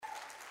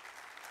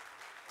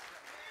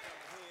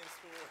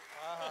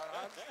I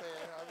understand.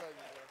 I love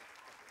you, bro.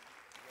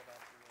 You got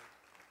after me.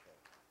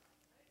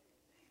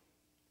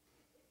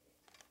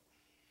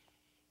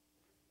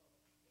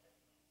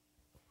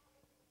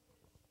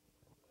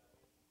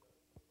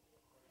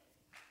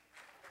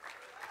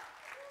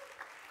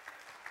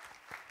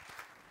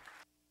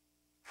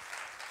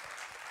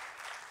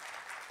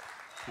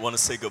 I want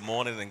to say good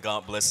morning and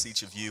God bless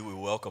each of you. We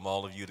welcome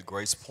all of you to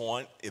Grace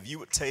Point. If you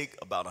would take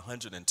about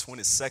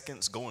 120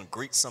 seconds, go and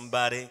greet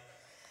somebody,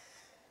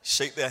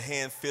 shake their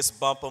hand, fist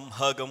bump them,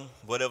 hug them,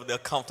 whatever they're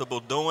comfortable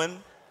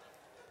doing.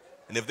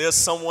 And if there's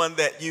someone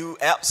that you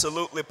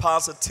absolutely,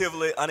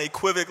 positively,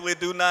 unequivocally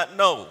do not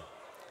know,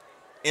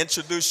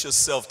 introduce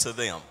yourself to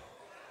them.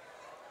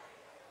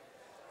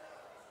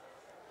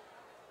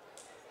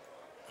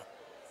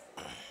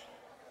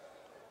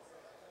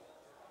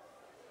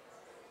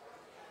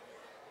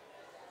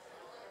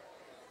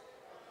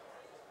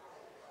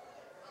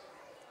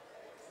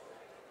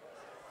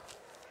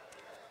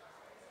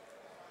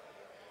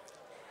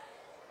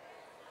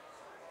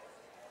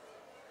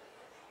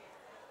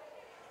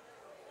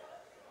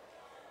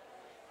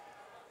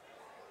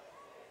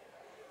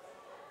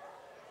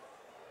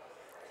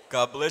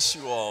 God bless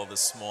you all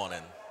this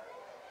morning.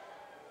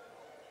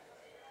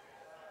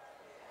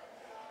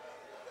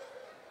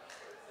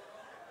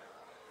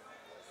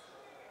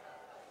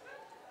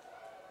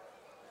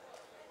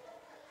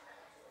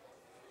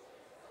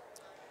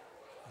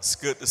 It's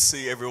good to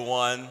see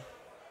everyone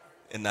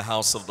in the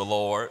house of the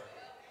Lord.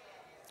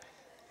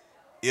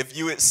 If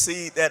you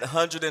exceed that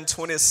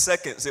 120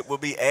 seconds, it will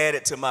be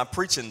added to my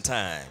preaching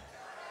time.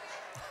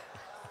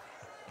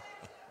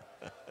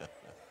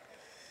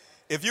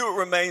 If you would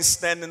remain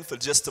standing for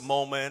just a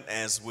moment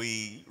as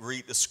we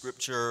read the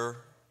scripture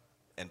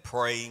and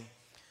pray,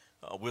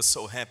 we're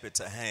so happy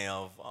to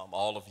have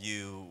all of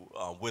you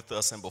with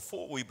us. And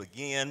before we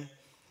begin,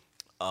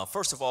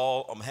 first of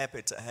all, I'm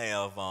happy to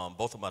have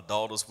both of my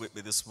daughters with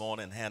me this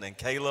morning, Hannah and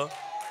Kayla.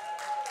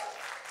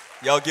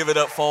 Y'all give it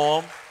up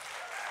for them.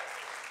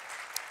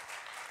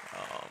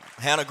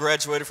 Hannah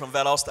graduated from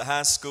Valdosta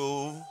High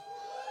School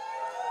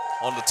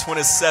on the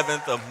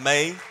 27th of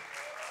May.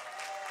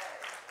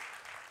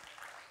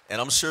 And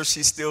I'm sure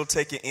she's still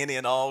taking any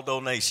and all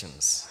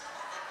donations.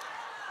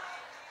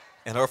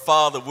 And her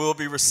father will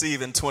be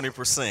receiving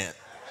 20%.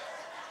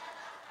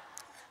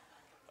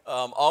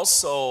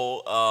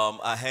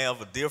 I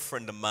have a dear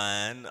friend of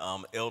mine,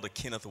 Elder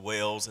Kenneth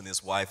Wells and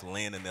his wife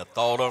Lynn and their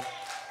daughter.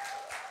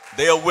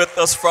 They are with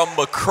us from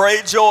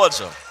McRae,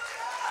 Georgia.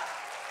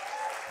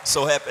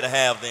 So happy to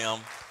have them.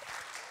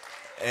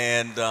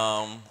 And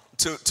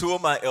two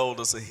of my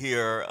elders are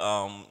here.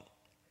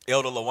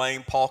 Elder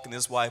LaWayne Polk and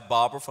his wife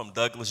Barbara from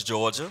Douglas,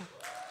 Georgia.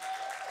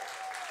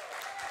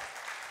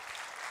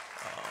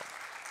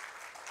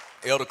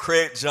 Elder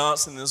Craig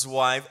Johnson and his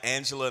wife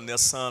Angela and their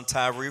son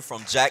Tyree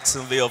from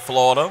Jacksonville,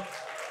 Florida.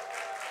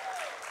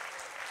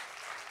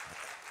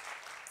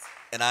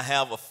 And I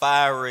have a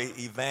fiery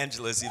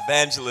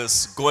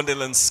evangelist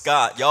Gwendolyn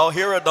Scott. Y'all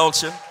hear her,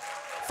 don't you?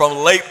 From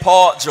Lake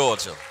Park,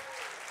 Georgia.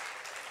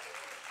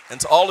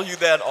 And to all of you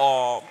that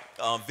are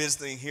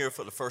visiting here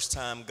for the first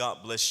time,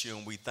 God bless you,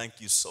 and we thank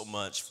you so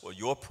much for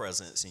your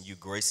presence and you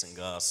gracing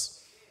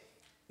us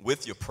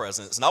with your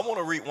presence. And I want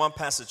to read one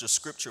passage of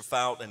scripture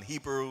found in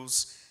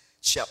Hebrews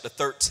chapter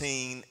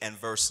 13 and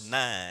verse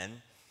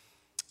 9.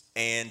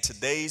 And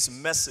today's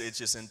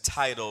message is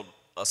entitled,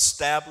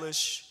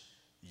 Establish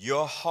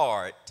Your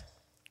Heart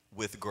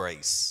with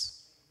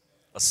Grace.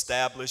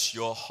 Establish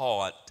your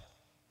heart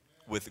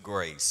with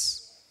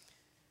grace.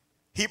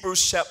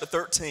 Hebrews chapter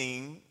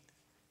 13.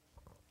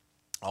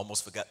 I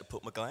almost forgot to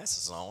put my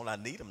glasses on. I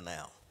need them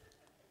now.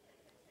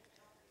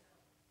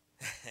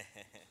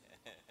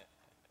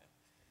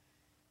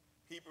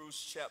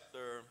 Hebrews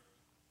chapter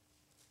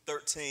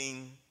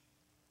 13,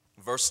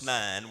 verse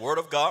 9. Word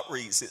of God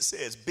reads, it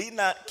says, Be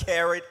not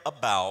carried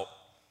about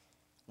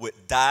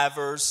with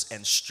divers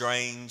and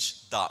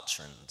strange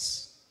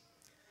doctrines.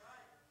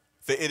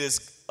 For it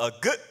is a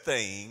good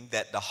thing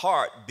that the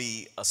heart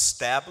be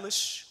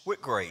established with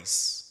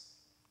grace,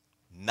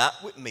 not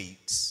with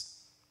meats,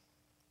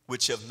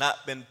 which have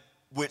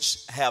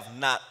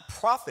not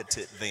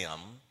profited them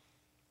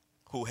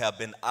who have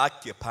been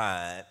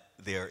occupied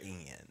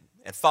therein.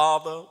 And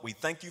Father, we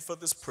thank you for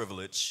this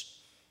privilege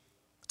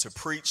to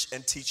preach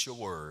and teach your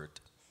word.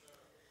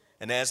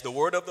 And as the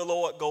word of the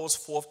Lord goes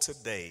forth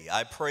today,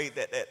 I pray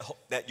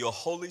that your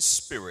Holy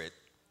Spirit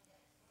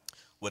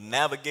will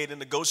navigate and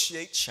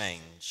negotiate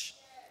change,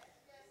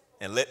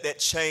 and let that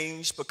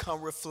change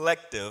become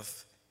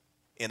reflective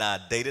in our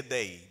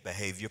day-to-day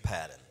behavior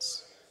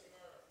patterns.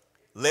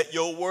 Let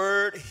your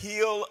word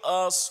heal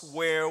us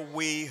where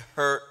we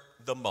hurt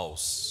the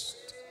most.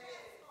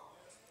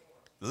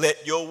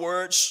 Let your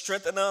word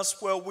strengthen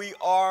us where we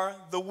are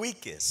the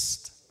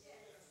weakest.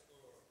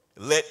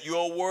 Let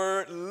your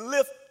word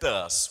lift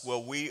us where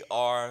we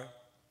are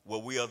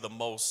the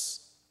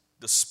most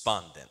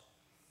despondent.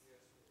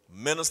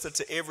 Minister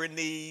to every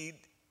need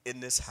in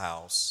this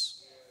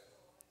house.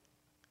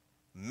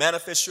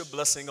 Manifest your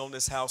blessing on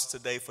this house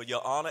today for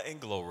your honor and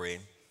glory.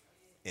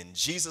 In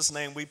Jesus'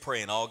 name we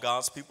pray, and all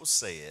God's people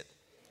say it.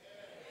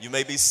 You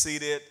may be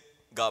seated.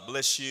 God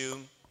bless you.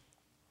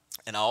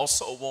 And I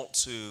also want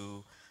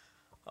to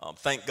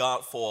thank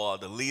God for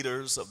the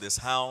leaders of this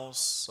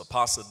house,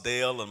 Apostle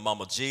Dale and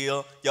Mama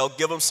Jill. Y'all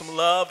give them some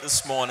love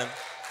this morning.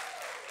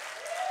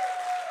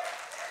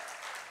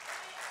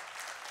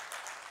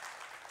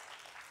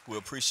 We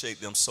appreciate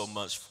them so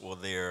much for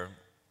their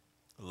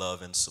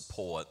love and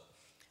support.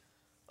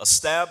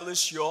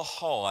 Establish your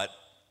heart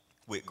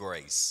with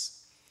grace.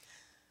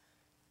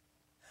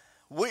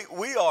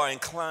 We are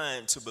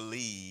inclined to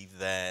believe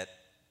that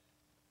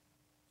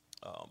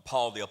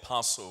Paul the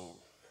Apostle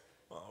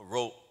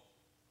wrote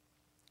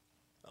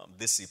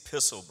this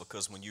epistle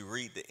because when you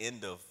read the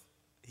end of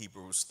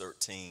Hebrews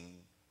 13,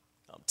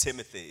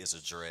 Timothy is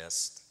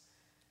addressed,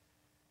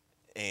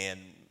 and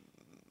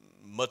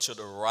much of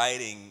the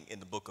writing in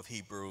the book of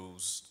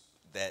Hebrews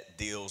that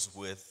deals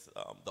with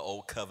the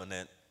Old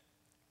Covenant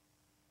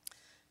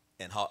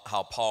and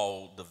how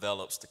Paul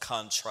develops the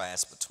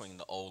contrast between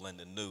the old and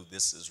the new.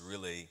 This is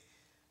really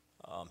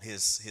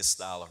his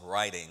style of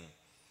writing.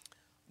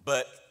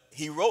 But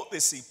he wrote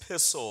this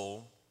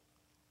epistle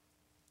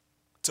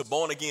to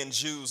born-again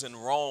Jews in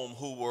Rome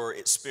who were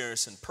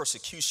experiencing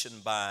persecution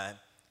by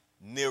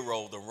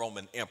Nero, the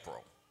Roman emperor.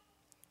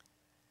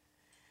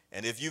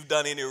 And if you've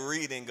done any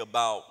reading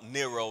about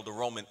Nero, the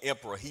Roman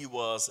emperor, he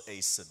was a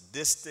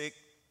sadistic,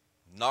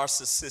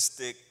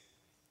 narcissistic,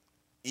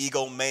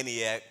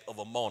 egomaniac of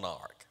a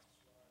monarch.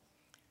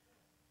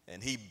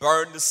 And he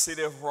burned the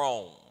city of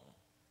Rome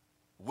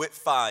with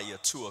fire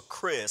to a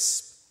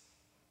crisp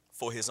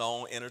for his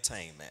own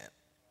entertainment.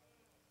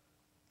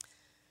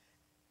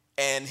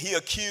 And he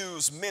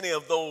accused many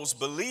of those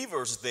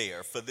believers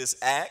there for this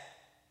act,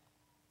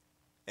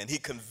 and he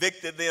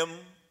convicted them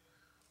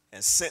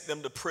and sent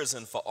them to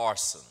prison for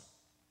arson.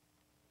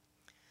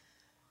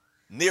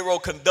 Nero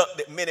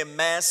conducted many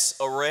mass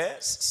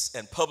arrests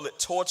and public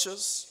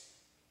tortures,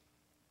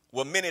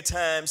 where many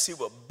times he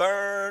would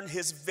burn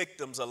his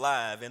victims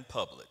alive in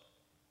public.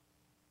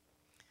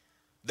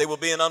 They were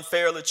being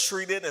unfairly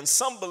treated, and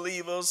some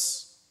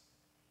believers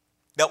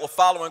that were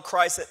following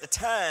Christ at the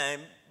time,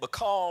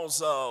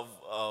 because of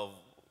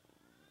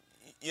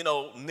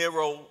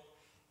Nero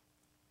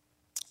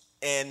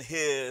and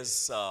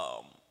his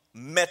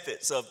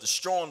methods of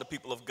destroying the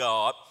people of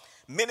God,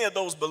 many of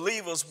those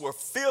believers were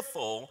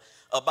fearful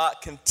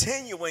about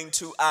continuing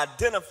to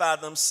identify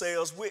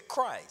themselves with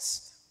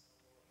Christ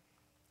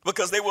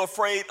because they were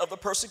afraid of the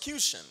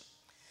persecution.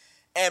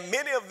 And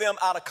many of them,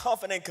 out of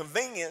comfort and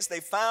convenience, they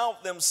found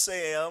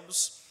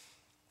themselves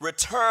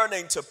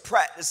returning to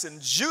practicing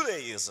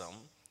Judaism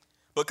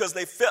because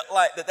they felt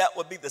like that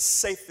would be the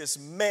safest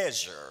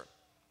measure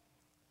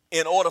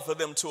in order for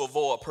them to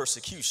avoid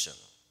persecution.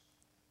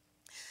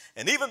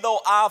 And even though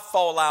our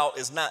fallout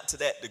is not to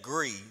that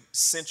degree,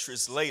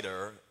 centuries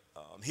later,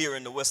 here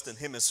in the Western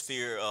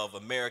Hemisphere of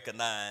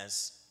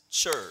Americanized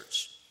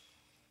church,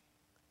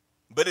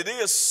 but it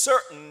is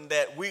certain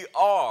that we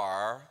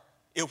are,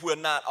 if we're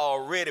not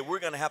already, we're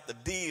going to have to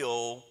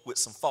deal with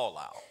some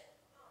fallout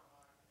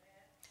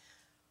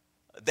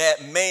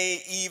that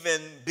may even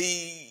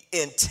be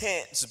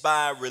intense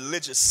by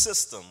religious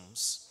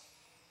systems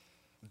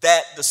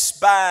that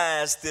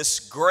despise this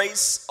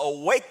grace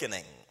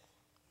awakening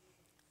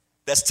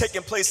that's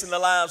taking place in the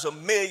lives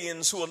of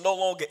millions who are no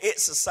longer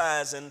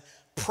exercising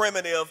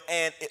primitive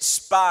and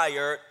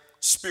expired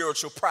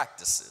spiritual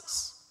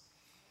practices.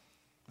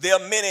 There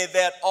are many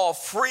that are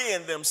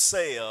freeing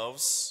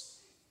themselves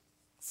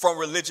from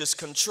religious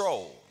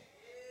control.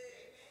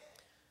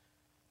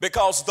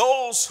 Because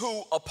those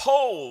who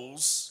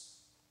oppose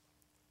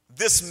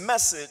this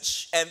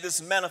message and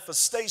this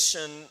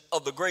manifestation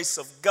of the grace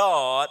of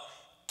God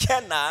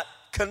cannot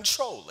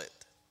control it.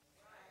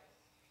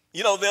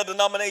 You know, their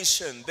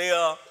denomination,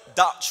 their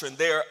doctrine,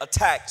 their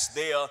attacks,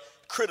 their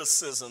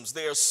criticisms,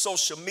 their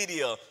social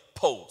media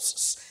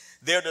posts,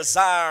 their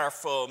desire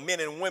for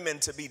men and women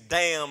to be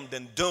damned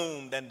and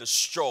doomed and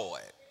destroyed,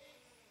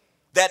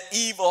 that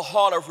evil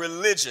heart of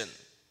religion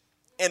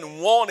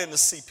and wanting to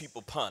see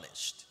people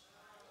punished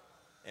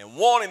and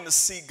wanting to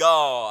see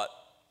God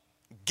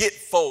get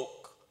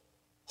folk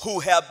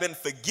who have been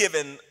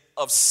forgiven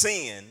of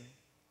sin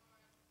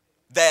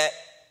that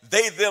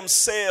they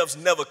themselves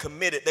never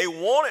committed. They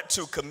wanted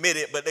to commit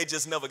it, but they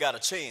just never got a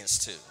chance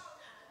to.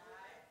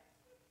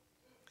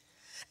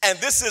 And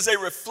this is a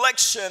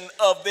reflection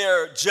of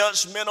their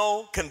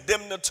judgmental,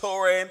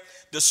 condemnatory,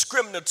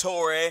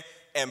 discriminatory,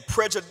 and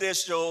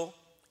prejudicial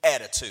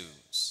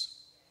attitudes.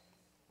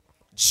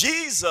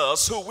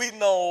 Jesus, who we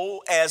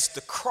know as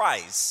the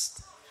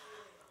Christ,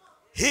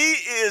 he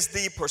is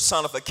the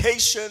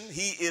personification,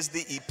 he is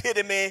the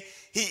epitome,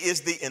 he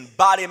is the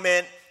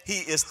embodiment, he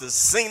is the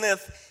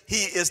zenith,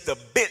 he is the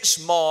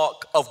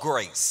benchmark of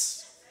grace.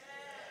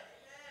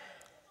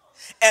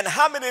 And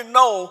how many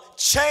know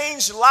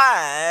changed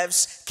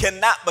lives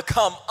cannot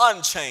become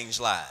unchanged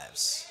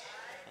lives?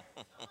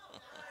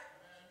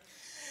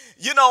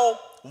 You know,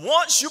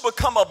 once you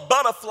become a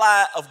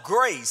butterfly of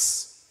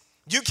grace,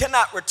 you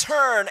cannot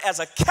return as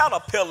a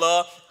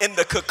caterpillar in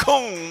the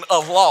cocoon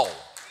of law.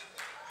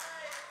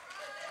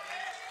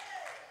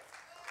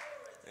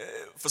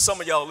 For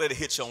some of y'all, let it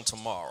hit you on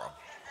tomorrow.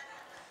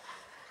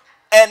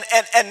 And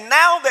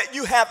now that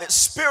you have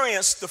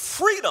experienced the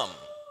freedom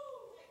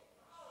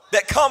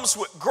that comes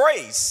with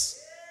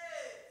grace,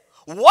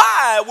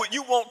 why would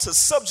you want to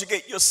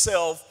subjugate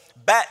yourself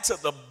back to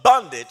the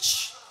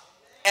bondage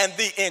and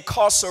the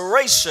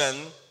incarceration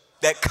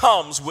that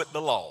comes with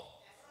the law?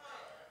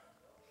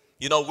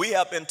 You know, we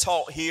have been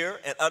taught here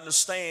and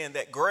understand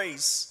that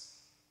grace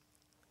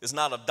is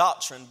not a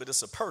doctrine, but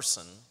it's a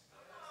person.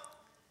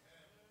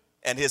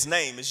 And his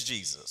name is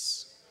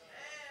Jesus.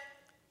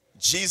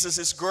 Jesus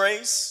is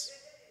grace,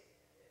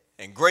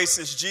 and grace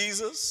is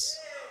Jesus,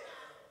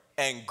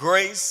 and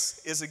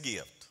grace is a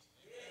gift.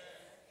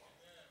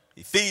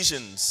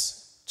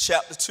 Ephesians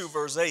chapter 2,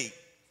 verse 8,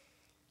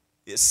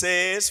 it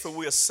says, for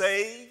we are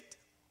saved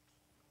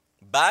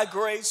by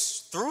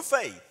grace through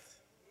faith,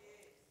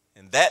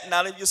 and that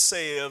not of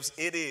yourselves,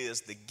 it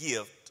is the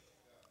gift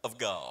of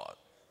God.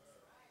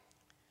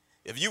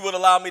 If you would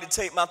allow me to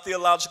take my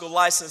theological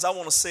license, I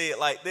want to say it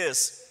like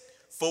this.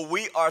 For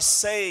we are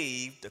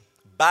saved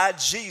by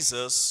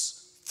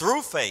Jesus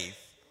through faith,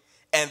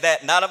 and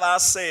that not of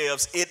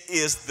ourselves, it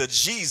is the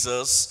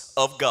Jesus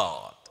of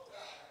God.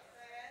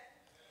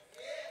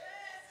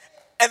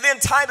 And then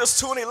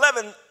Titus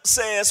 2:11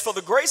 says, for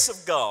the grace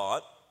of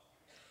God,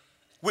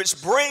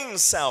 which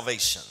brings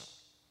salvation,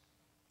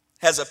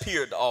 has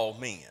appeared to all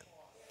men.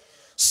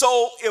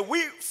 So if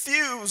we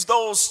fuse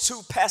those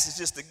two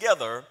passages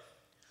together,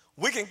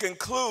 we can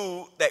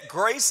conclude that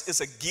grace is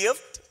a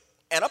gift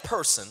and a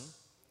person.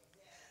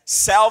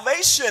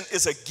 Salvation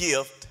is a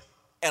gift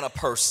and a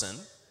person.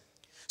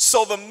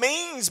 So the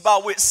means by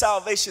which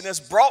salvation is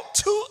brought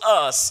to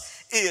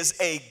us is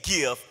a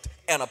gift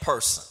and a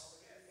person.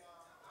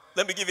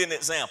 Let me give you an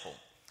example.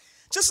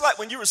 Just like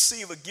when you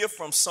receive a gift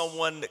from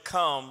someone that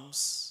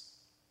comes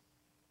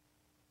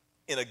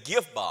in a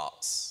gift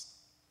box,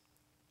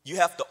 you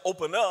have to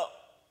open up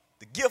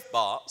the gift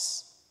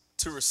box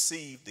to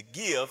receive the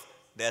gift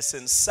that's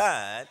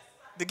inside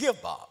the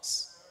gift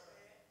box.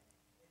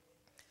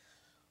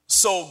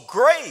 So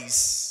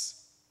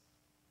grace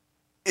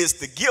is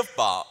the gift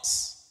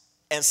box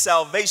and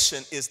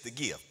salvation is the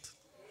gift.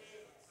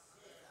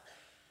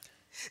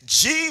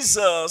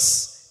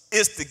 Jesus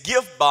is the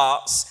gift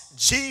box,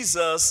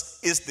 Jesus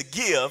is the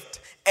gift,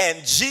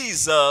 and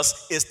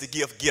Jesus is the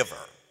gift giver.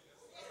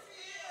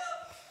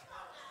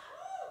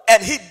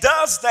 And he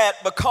does that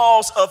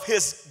because of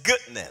his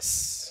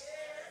goodness.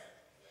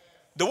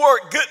 The word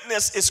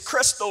goodness is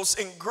Christos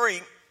in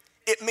Greek.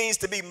 It means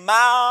to be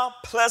mild,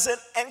 pleasant,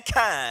 and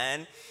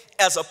kind,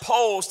 as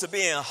opposed to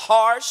being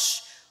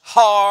harsh,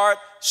 hard,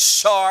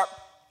 sharp,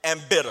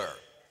 and bitter.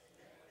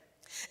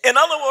 In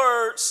other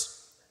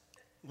words,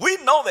 we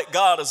know that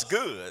God is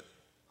good,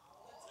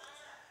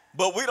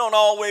 but we don't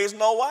always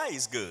know why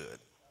he's good.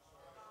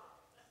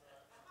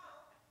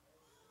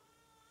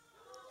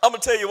 I'm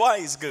going to tell you why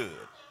he's good.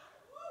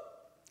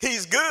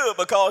 He's good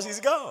because he's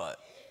God.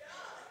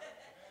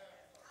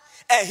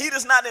 And he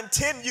does not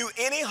intend you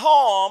any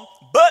harm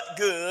but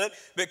good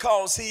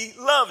because he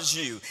loves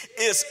you.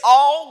 It's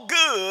all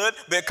good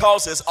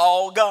because it's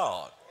all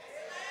God.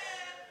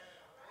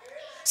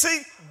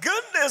 See,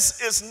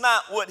 goodness is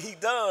not what he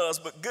does,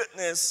 but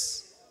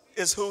goodness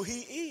is who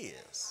he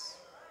is.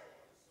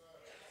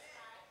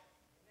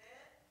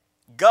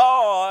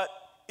 God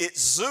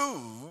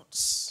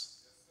exudes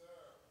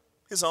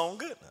his own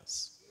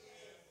goodness.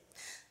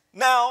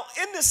 Now,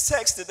 in this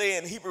text today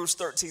in Hebrews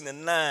 13:9,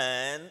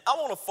 I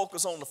want to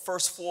focus on the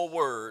first 4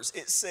 words.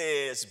 It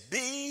says,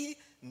 be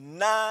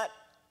not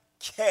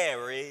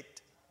carried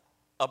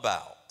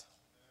about.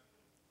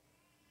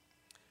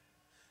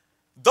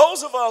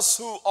 Those of us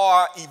who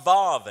are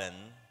evolving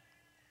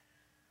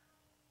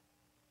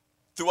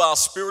through our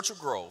spiritual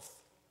growth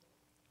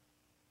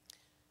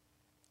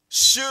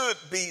should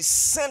be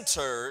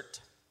centered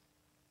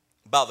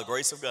by the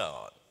grace of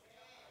God.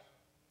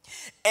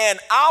 And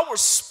our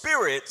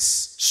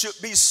spirits should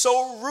be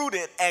so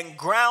rooted and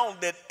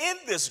grounded in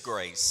this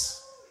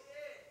grace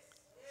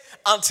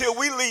until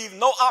we leave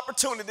no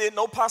opportunity,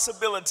 no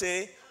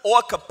possibility,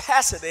 or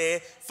capacity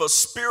for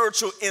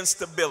spiritual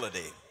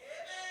instability.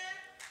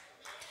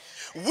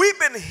 We've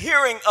been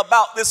hearing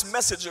about this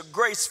message of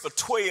grace for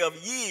 12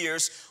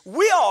 years.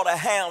 We ought to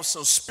have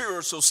some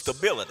spiritual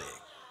stability.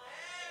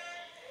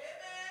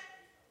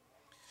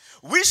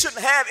 We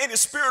shouldn't have any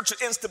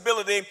spiritual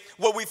instability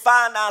where we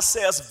find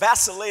ourselves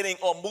vacillating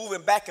or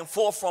moving back and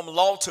forth from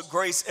law to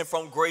grace and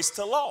from grace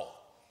to law.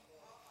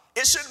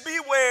 It shouldn't be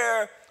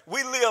where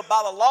we live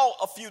by the law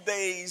a few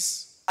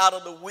days out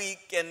of the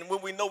week, and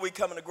when we know we're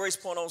coming to Grace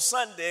Point on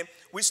Sunday,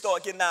 we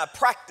start getting our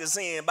practice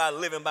in by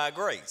living by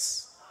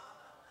grace.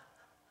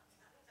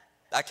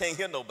 I can't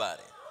hear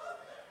nobody.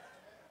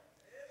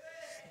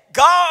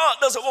 God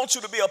doesn't want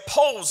you to be a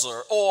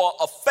poser or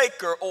a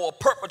faker or a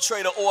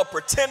perpetrator or a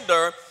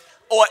pretender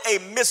or a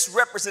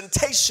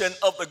misrepresentation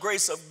of the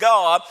grace of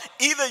God.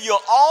 Either you're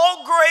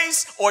all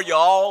grace or you're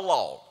all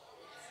law.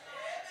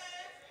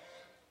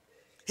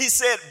 He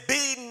said,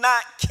 be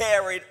not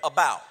carried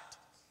about.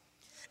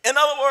 In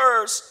other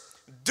words,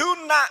 do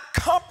not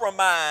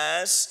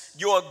compromise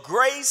your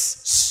grace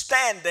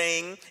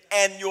standing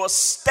and your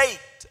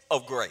state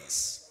of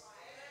grace.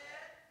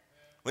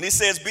 When he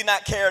says be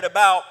not carried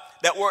about,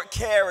 that word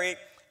carried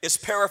is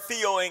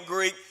parapheo in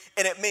Greek,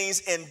 and it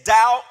means in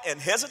doubt and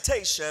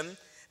hesitation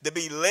to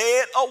be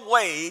led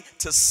away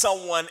to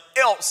someone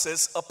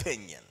else's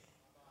opinion.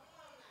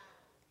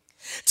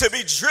 To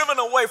be driven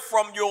away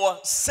from your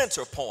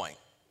center point.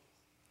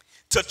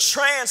 To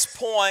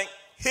transpoint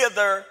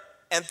hither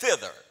and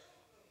thither.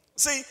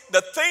 See,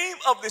 the theme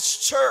of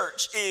this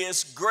church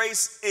is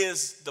grace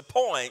is the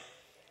point.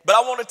 But I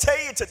want to tell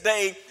you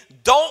today,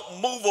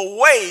 don't move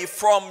away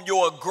from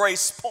your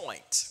grace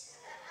point.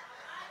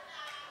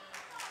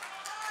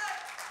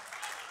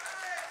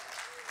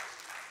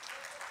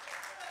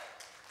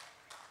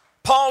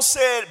 Paul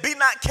said, be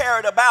not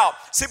carried about.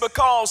 See,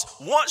 because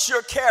once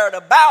you're carried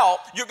about,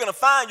 you're going to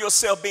find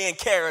yourself being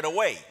carried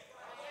away.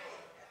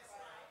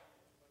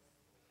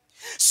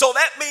 So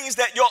that means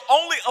that your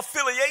only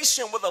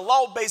affiliation with a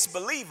law-based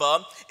believer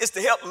is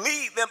to help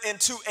lead them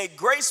into a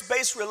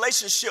grace-based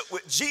relationship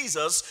with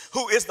Jesus,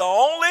 who is the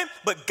only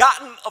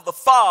begotten of the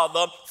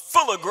Father,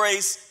 full of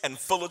grace and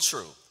full of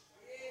truth.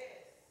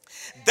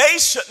 They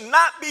should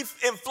not be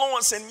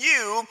influencing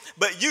you,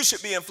 but you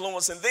should be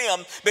influencing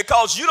them,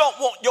 because you don't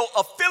want your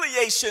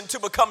affiliation to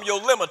become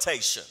your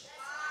limitation.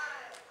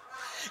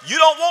 You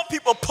don't want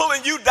people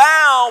pulling you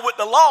down with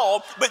the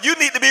law, but you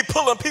need to be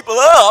pulling people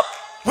up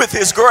with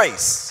his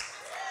grace.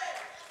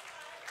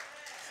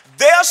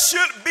 There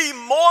should be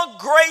more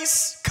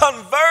grace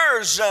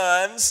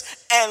conversions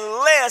and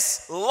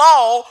less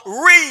law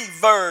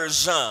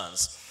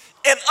reversions.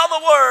 In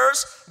other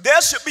words,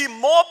 there should be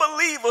more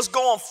believers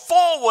going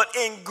forward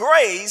in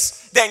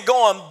grace than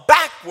going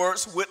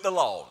backwards with the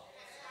law.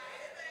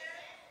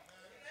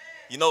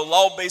 You know,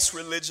 law-based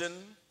religion,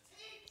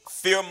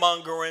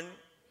 fear-mongering,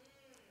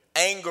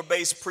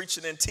 anger-based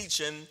preaching and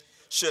teaching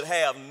should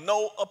have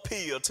no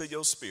appeal to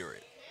your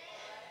spirit.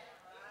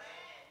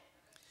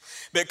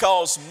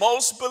 Because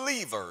most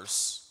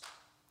believers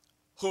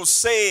who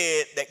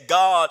said that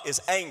God is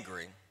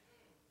angry,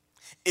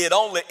 it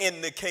only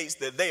indicates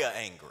that they are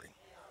angry.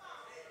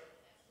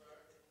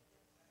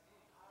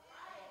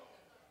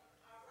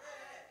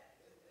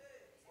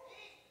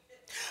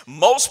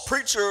 Most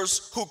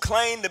preachers who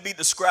claim to be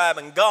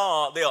describing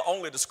God, they are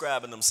only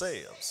describing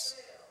themselves.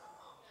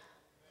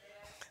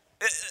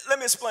 Let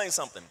me explain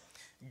something.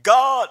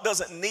 God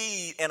doesn't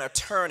need an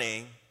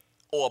attorney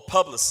or a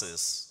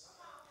publicist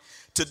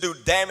to do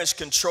damage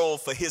control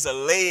for his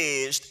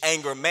alleged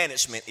anger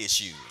management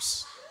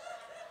issues.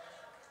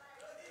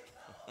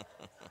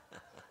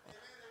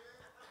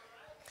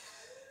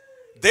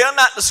 They're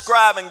not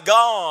describing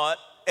God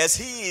as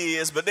he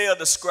is, but they are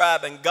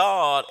describing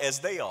God as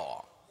they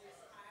are.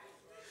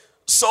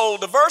 So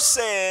the verse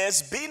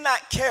says, be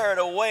not carried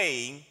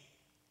away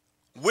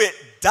with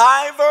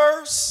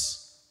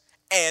diverse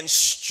and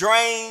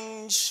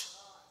strange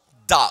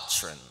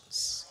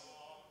doctrines.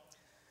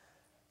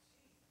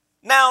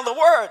 Now, the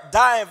word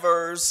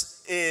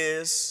diverse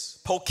is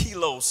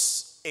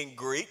pokilos in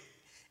Greek,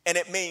 and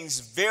it means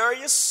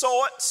various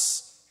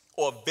sorts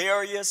or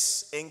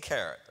various in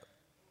character.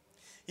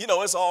 You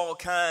know, it's all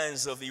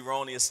kinds of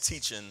erroneous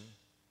teaching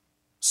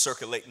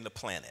circulating the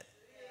planet.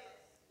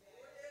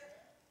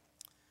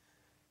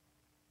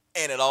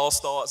 And it all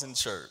starts in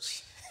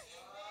church.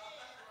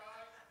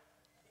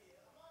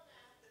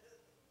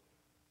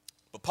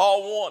 But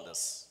Paul warned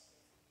us,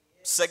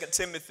 2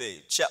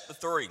 Timothy chapter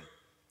 3,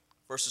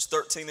 verses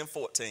 13 and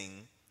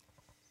 14.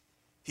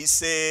 He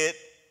said,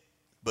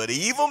 but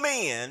evil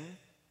men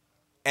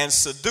and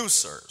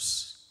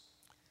seducers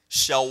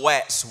shall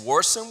wax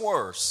worse and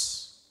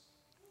worse,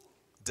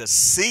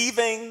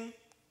 deceiving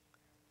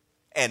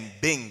and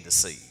being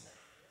deceived.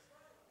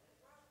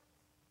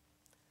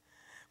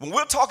 When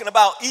we're talking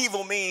about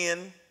evil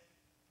men,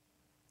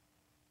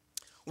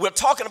 we're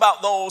talking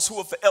about those who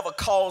are forever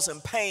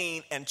causing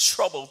pain and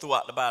trouble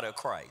throughout the body of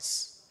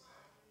Christ.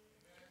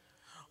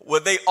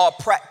 Where they are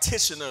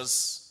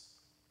practitioners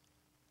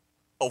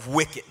of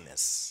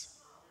wickedness.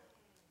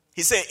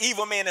 He said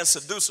evil men and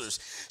seducers.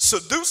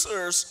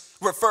 Seducers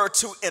refer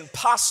to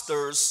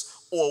imposters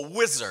or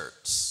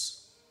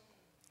wizards.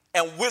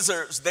 And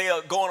wizards, they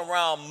are going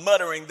around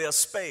muttering their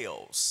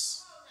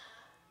spells,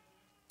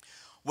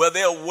 where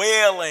they're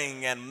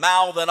wailing and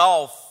mouthing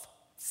off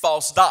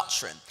false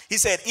doctrine. He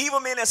said, evil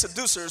men and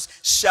seducers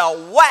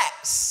shall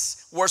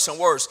wax worse and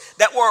worse.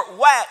 That word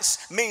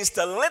wax means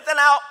to lengthen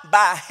out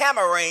by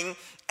hammering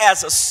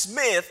as a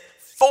smith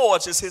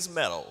forges his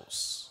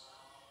metals.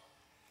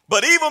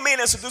 But evil men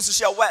and seducers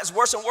shall wax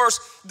worse and worse,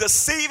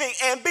 deceiving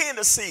and being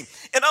deceived.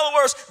 In other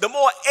words, the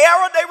more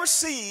error they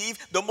receive,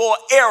 the more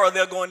error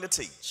they're going to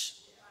teach.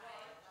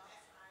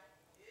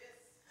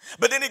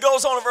 But then he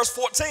goes on in verse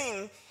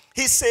 14.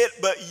 He said,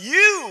 but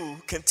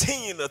you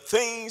continue the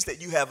things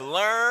that you have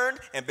learned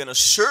and been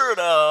assured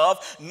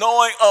of,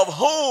 knowing of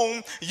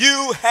whom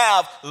you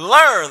have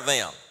learned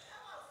them.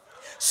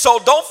 So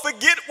don't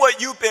forget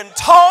what you've been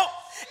taught,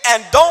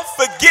 and don't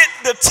forget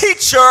the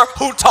teacher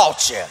who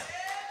taught you.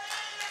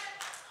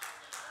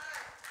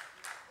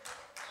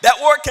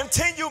 That word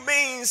continue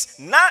means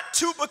not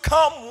to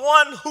become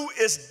one who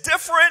is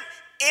different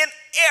in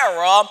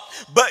error,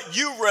 but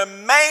you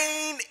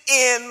remain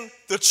in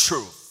the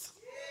truth.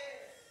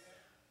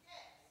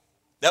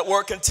 That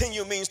word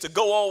continue means to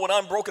go on with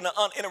unbroken and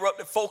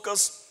uninterrupted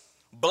focus,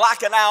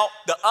 blocking out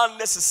the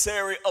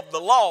unnecessary of the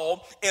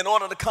law in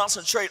order to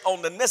concentrate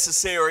on the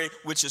necessary,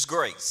 which is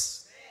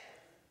grace.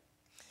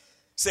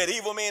 Said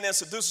evil men and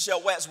seducers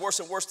shall wax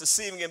worse and worse,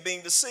 deceiving and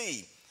being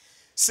deceived.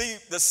 See,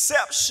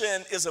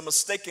 deception is a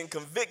mistaken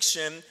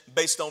conviction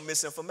based on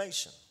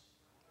misinformation.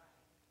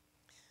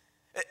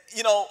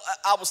 You know,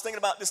 I was thinking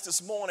about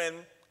this morning,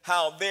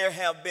 how there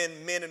have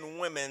been men and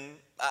women,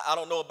 I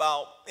don't know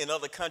about in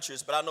other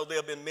countries, but I know there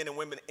have been men and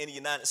women in the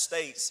United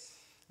States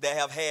that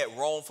have had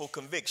wrongful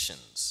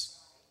convictions.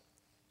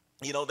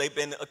 You know, they've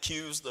been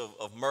accused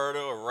of murder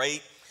or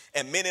rape,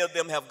 and many of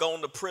them have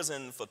gone to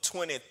prison for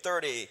 20,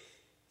 30,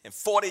 and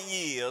 40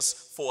 years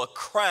for a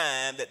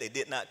crime that they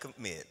did not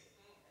commit.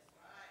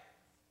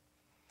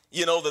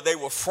 You know, that they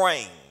were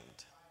framed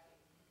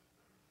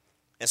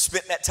and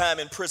spent that time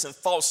in prison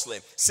falsely.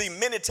 See,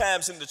 many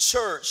times in the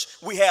church,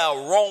 we have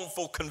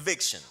wrongful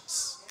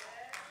convictions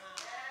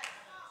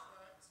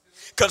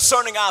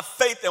concerning our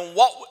faith and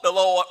walk with the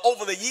Lord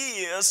over the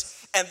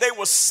years, and they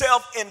were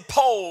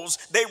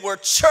self-imposed. They were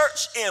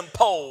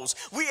church-imposed.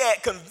 We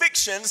had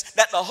convictions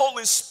that the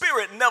Holy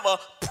Spirit never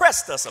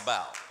pressed us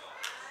about.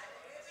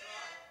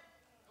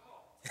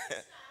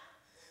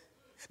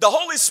 The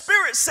Holy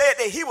Spirit said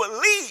that he would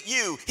lead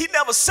you. He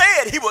never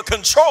said he would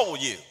control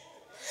you.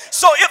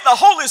 So if the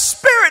Holy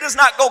Spirit is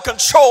not going to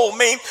control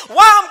me,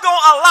 why am I going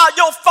to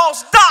allow your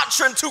false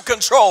doctrine to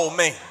control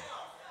me?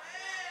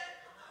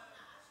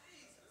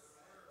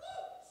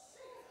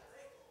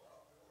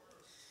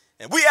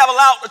 And we have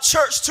allowed the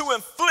church to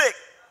inflict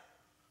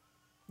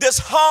this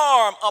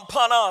harm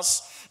upon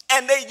us,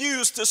 and they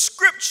use the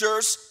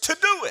scriptures to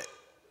do it.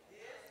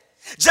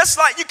 Just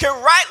like you can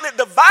rightly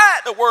divide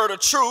the word of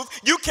truth,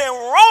 you can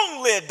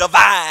wrongly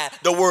divide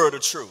the word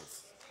of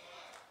truth.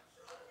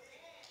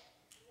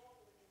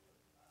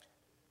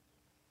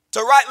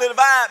 To rightly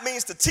divide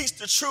means to teach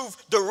the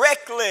truth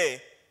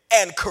directly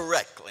and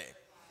correctly,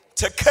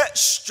 to cut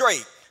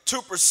straight,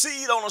 to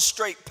proceed on a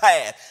straight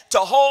path, to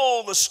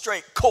hold the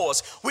straight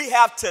course. We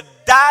have to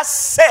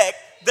dissect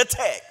the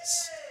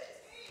text.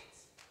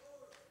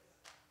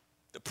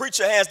 The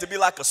preacher has to be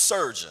like a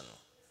surgeon.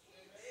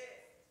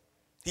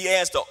 He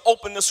has to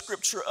open the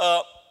scripture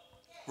up,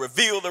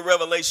 reveal the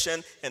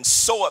revelation, and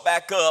sew it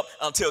back up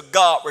until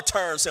God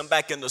returns him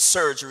back into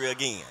surgery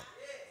again.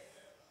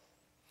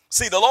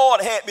 See, the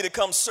Lord had me to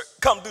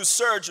come do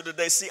surgery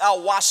today. See, I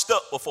washed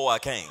up before I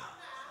came.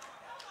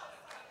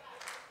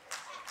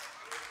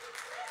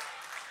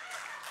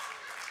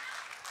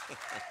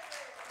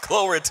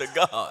 Glory to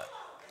God.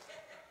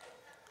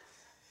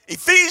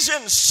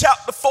 Ephesians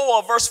chapter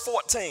 4, verse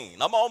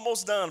 14. I'm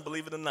almost done,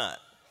 believe it or not.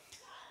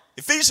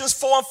 Ephesians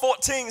 4 and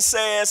 14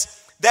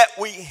 says that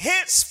we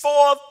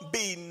henceforth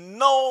be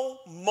no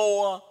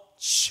more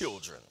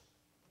children.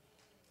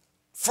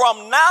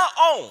 From now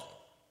on,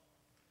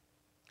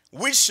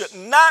 we should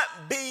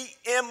not be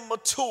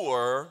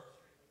immature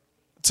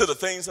to the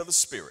things of the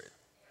Spirit,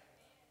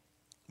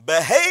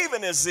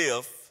 behaving as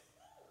if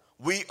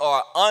we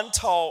are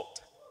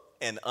untaught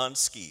and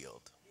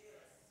unskilled.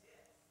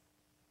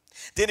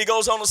 Then he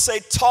goes on to say,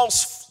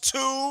 tossed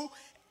to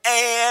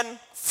and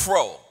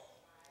fro,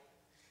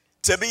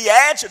 to be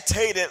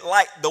agitated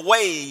like the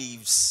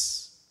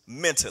waves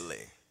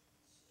mentally,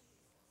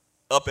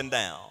 up and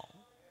down,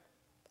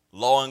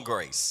 law and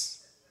grace,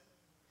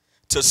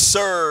 to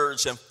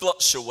surge and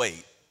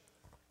fluctuate.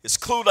 It's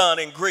kludon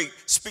in Greek,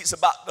 speaks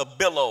about the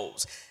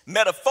billows.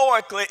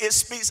 Metaphorically, it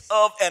speaks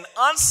of an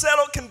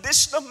unsettled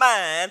condition of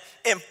mind,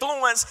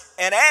 influenced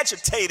and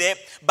agitated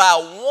by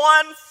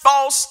one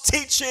false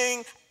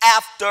teaching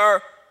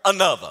after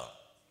another,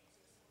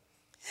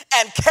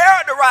 and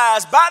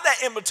characterized by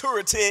that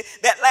immaturity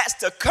that lacks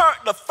the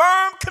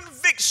firm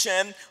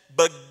conviction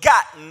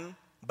begotten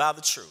by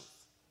the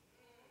truth.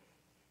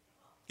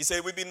 He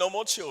said we be no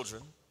more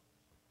children,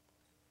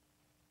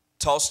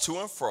 tossed to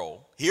and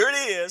fro, here it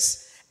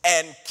is,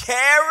 and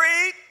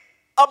carried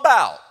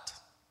about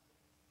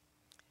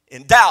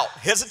in doubt,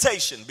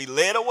 hesitation, be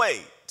led away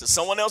to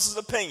someone else's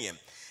opinion,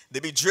 to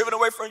be driven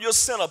away from your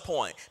center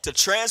point, to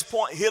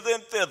transport hither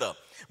and thither,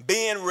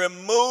 being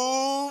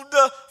removed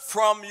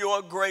from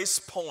your grace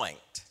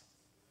point.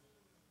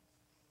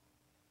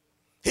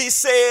 He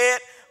said,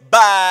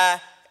 by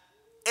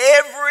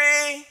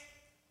every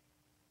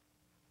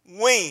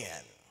wind.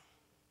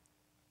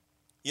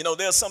 You know,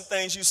 there's some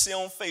things you see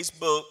on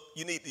Facebook,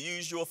 you need to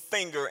use your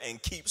finger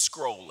and keep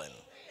scrolling.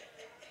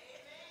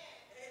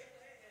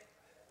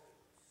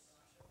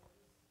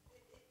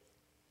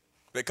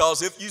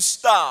 Because if you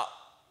stop,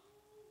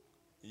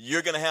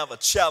 you're going to have a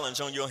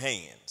challenge on your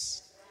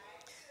hands.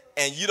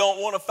 And you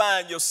don't want to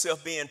find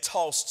yourself being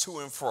tossed to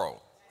and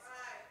fro.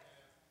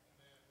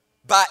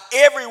 by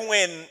every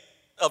wind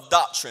of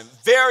doctrine,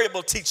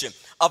 variable teaching,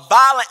 a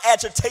violent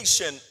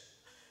agitation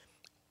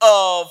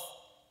of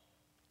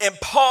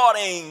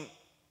imparting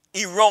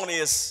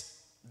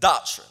erroneous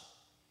doctrine.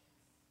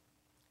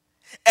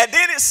 And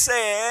then it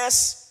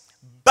says,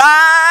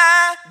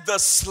 by the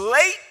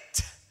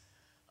slate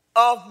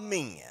of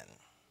men.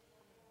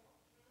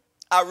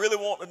 I really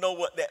want to know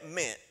what that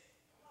meant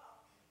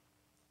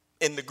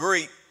in the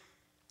Greek.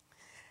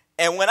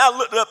 And when I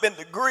looked it up in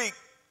the Greek,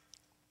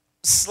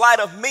 sleight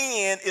of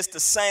men is the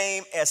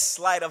same as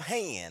sleight of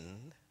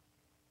hand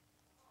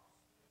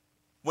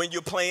when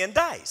you're playing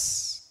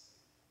dice.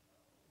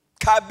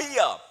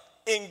 Kaibia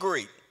in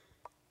Greek.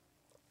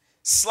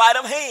 Sleight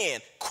of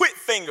hand, quick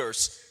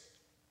fingers,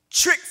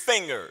 trick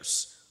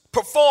fingers,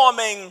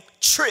 performing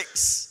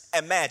tricks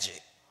and magic.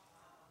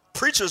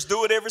 Preachers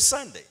do it every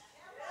Sunday.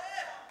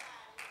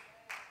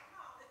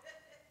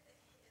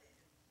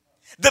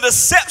 The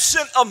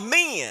deception of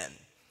men.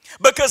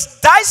 Because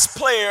dice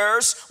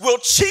players will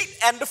cheat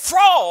and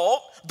defraud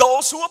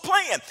those who are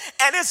playing.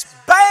 And it's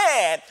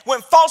bad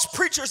when false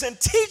preachers and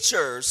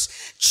teachers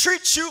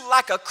treat you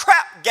like a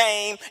crap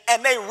game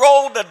and they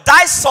roll the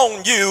dice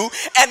on you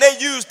and they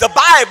use the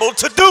Bible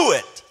to do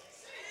it.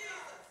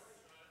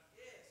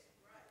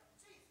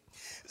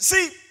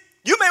 See,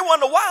 you may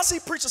wonder, why is he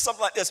preaching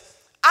something like this?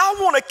 I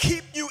want to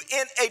keep you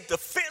in a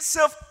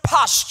defensive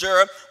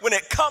posture when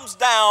it comes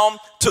down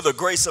to the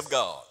grace of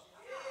God.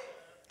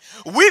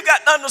 We've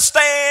got to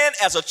understand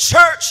as a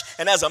church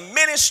and as a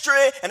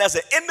ministry and as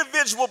an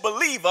individual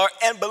believer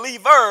and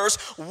believers,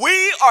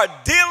 we are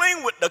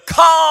dealing with the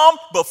calm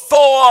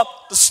before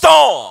the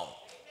storm.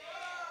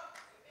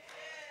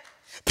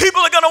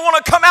 People are going to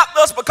want to come after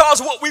us because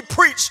of what we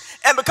preach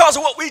and because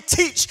of what we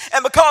teach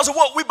and because of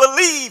what we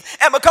believe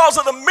and because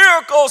of the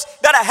miracles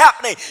that are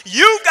happening.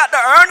 You've got to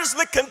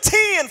earnestly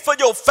contend for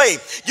your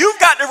faith. You've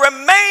got to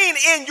remain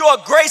in your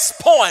grace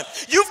point.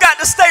 You've got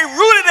to stay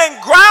rooted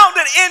and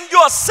grounded in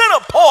your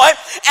center point,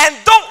 and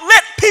don't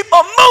let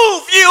people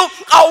move you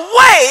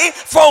away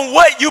from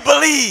what you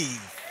believe.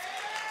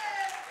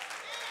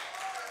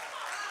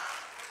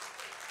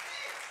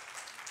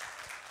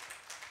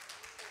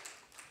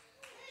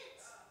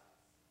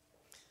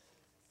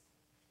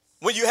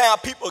 When you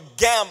have people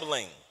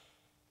gambling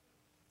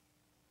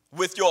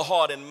with your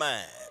heart and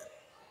mind.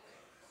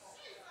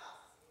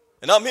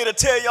 And I'm here to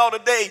tell y'all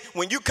today,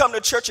 when you come to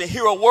church and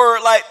hear a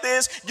word like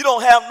this, you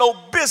don't have no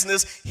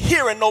business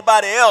hearing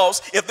nobody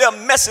else if their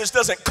message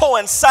doesn't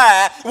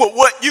coincide with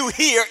what you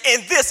hear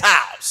in this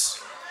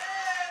house.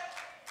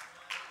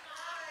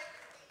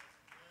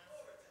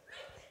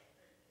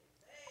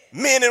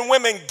 Men and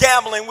women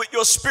gambling with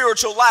your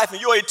spiritual life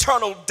and your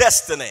eternal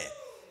destiny,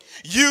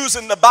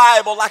 using the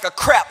Bible like a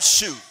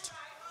crapshoot.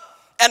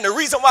 And the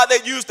reason why they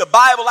use the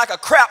Bible like a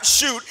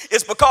crapshoot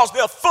is because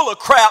they're full of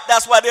crap.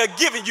 That's why they're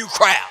giving you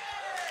crap.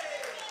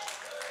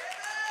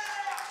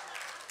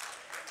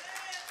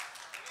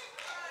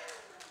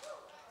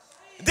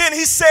 Then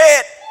he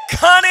said,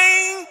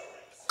 cunning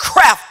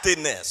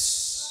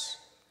craftiness,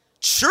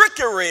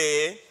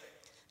 trickery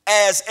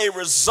as a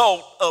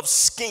result of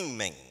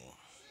scheming.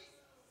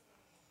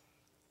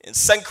 In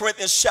 2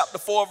 Corinthians chapter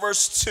 4,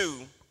 verse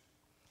 2,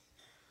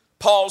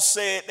 Paul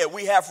said that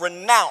we have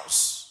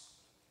renounced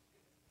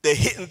the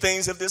hidden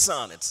things of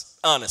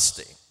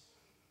dishonesty.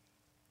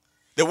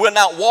 That we're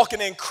not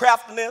walking in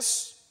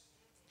craftiness,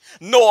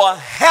 nor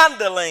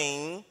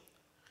handling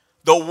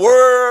the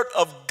word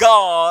of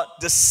God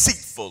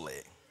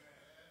deceitfully,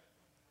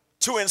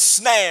 to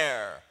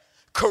ensnare,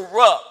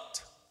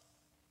 corrupt,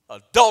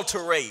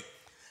 adulterate,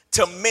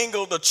 to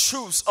mingle the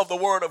truths of the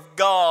word of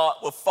God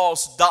with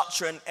false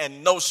doctrine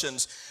and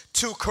notions,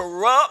 to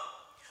corrupt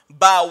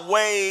by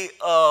way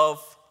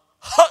of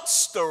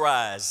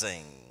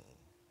hucksterizing.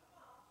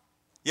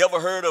 You ever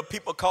heard of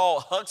people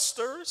called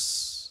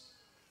hucksters?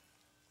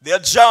 Their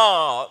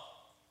job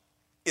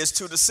is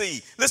to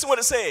deceive. Listen what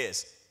it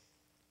says.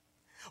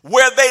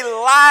 Where they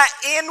lie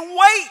in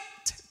wait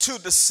to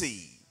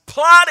deceive,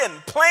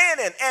 plotting,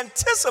 planning,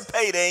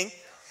 anticipating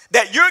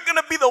that you're going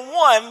to be the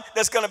one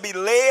that's going to be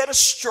led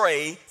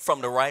astray from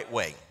the right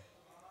way.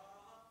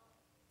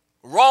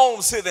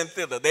 Roams hither and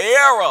thither, the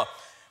error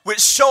which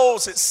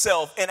shows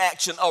itself in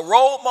action, a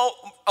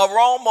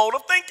wrong mode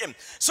of thinking.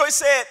 So he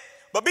said,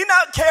 but be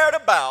not carried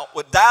about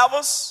with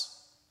divers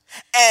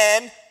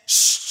and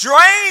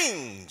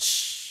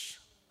strange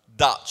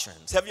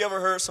doctrines. Have you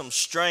ever heard some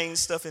strange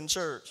stuff in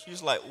church? You're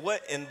like,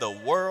 what in the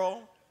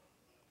world?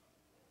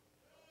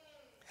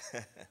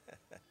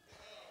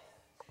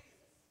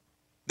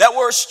 That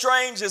word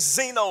strange is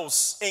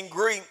xenos in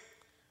Greek,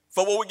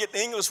 for what we get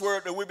the English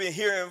word that we've been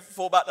hearing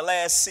for about the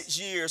last 6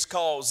 years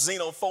called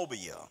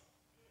xenophobia.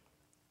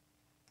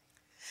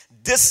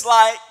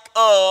 Dislike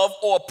of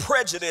or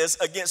prejudice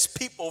against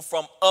people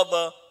from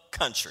other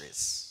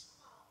countries.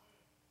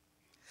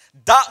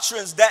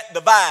 Doctrines that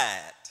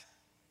divide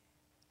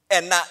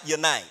and not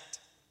unite.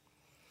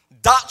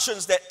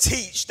 Doctrines that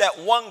teach that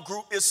one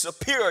group is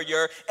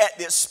superior at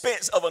the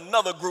expense of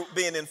another group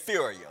being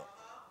inferior.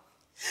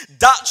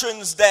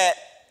 Doctrines that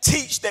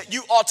teach that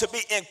you ought to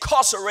be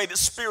incarcerated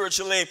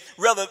spiritually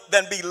rather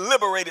than be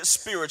liberated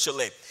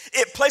spiritually.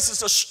 It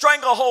places a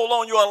stranglehold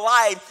on your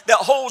life that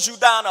holds you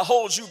down and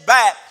holds you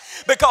back,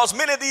 because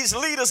many of these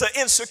leaders are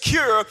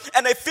insecure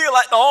and they feel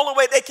like the only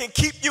way they can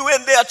keep you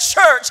in their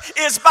church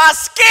is by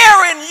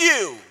scaring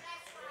you.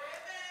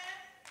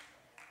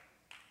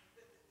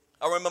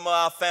 I remember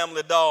our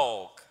family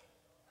dog.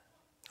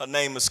 Her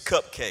name is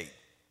Cupcake.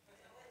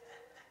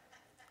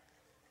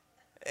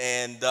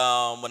 And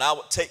when I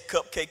would take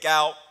Cupcake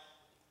out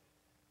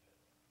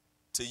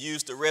to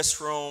use the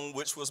restroom,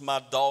 which was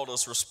my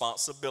daughter's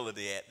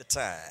responsibility at the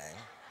time,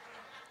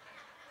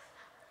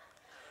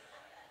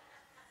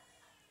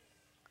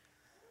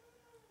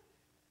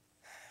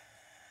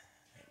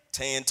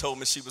 Tan told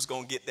me she was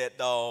going to get that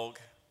dog.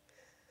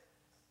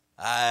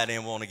 I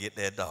didn't want to get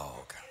that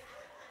dog.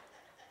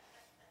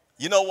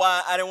 You know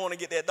why I didn't want to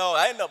get that dog?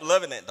 I ended up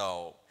loving that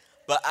dog.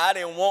 But I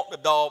didn't want the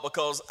dog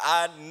because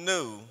I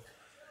knew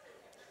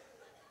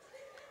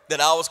that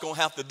I was going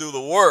to have to do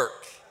the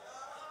work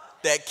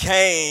that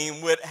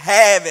came with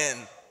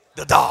having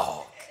the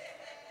dog.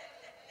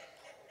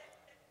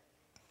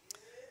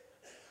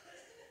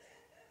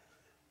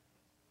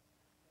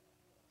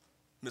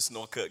 Miss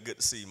Norcutt, good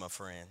to see you, my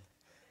friend.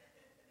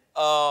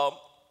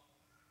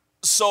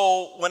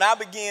 So when I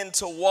began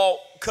to walk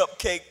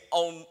Cupcake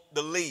on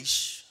the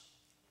leash,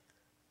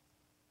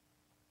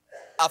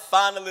 I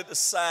finally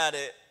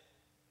decided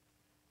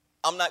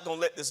I'm not going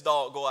to let this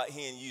dog go out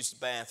here and use the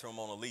bathroom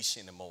on a leash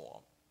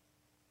anymore.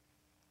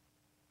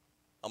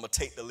 I'm going to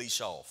take the leash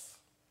off.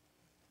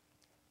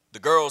 The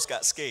girls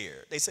got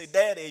scared. They say,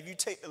 Daddy, if you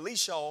take the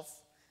leash off,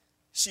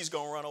 she's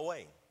going to run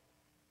away.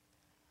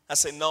 I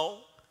say, no.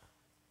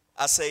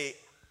 I say,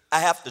 I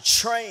have to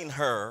train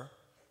her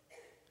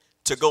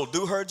to go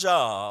do her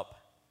job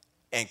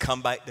and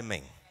come back to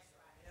me.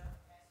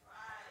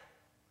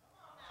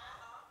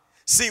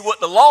 See, what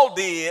the law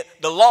did,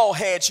 the law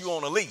had you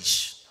on a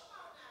leash.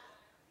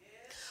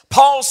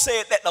 Paul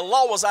said that the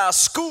law was our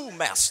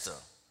schoolmaster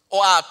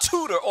or our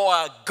tutor or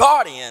our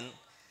guardian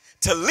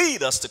to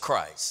lead us to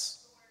Christ.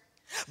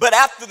 But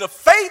after the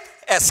faith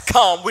has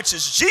come, which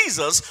is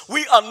Jesus,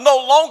 we are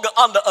no longer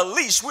under a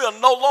leash. We are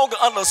no longer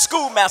under a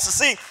schoolmaster.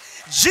 See,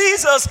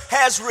 Jesus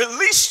has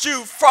released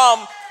you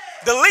from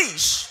the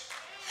leash.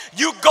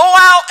 You go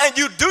out and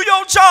you do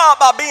your job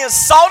by being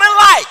salt and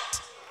light,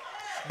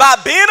 by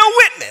being a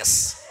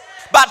witness,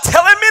 by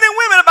telling men and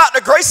women about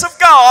the grace of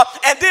God,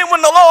 and then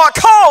when the Lord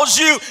calls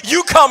you,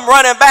 you come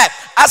running back.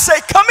 I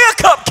say, come here,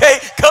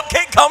 Cupcake.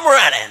 Cupcake, come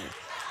running.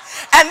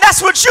 And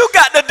that's what you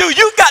got to do.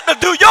 You got to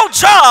do your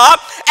job,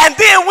 and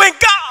then when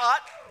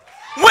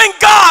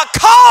God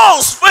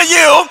calls for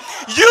you,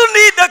 you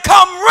need to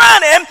come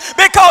running,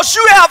 because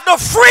you have the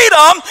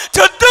freedom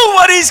to do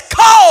what he's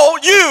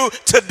called you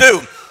to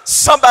do.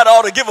 Somebody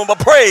ought to give him a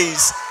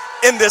praise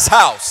in this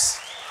house.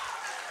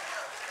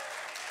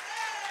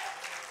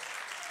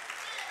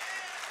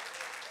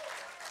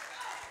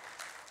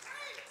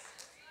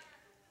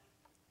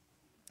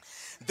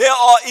 There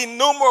are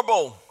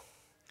innumerable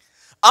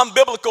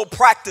unbiblical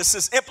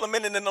practices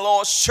implemented in the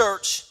Lord's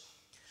church,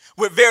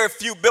 with very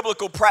few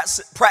biblical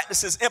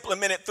practices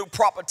implemented through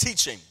proper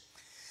teaching.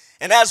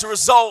 And as a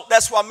result,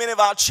 that's why many of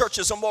our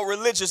churches are more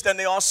religious than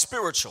they are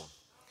spiritual.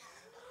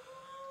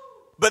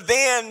 But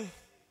then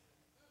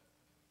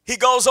he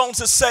goes on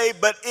to say,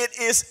 but it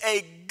is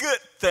a good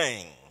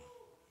thing.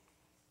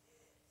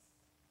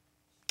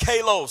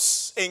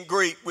 Kalos in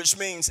Greek, which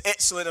means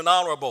excellent and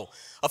honorable,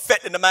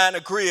 affecting the mind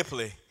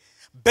agreeably,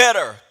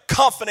 better,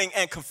 comforting,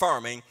 and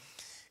confirming.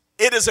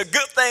 It is a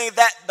good thing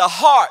that the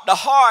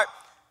heart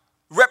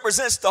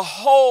represents the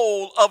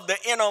whole of the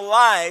inner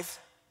life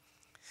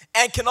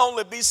and can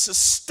only be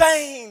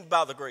sustained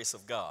by the grace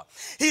of God.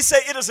 He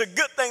said it is a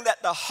good thing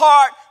that the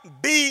heart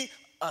be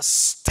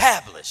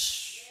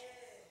established.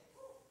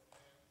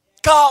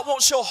 God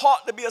wants your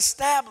heart to be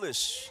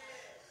established.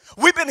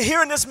 We've been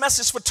hearing this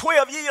message for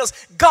 12 years.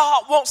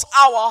 God wants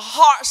our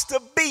hearts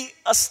to be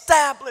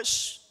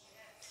established.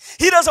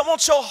 He doesn't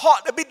want your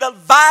heart to be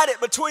divided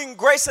between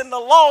grace and the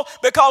law,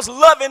 because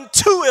loving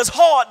two is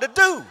hard to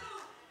do.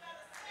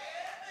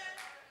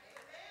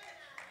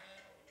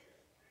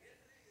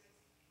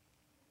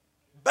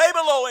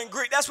 Babelo in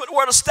Greek, that's what the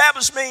word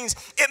established means.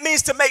 It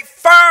means to make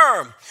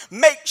firm,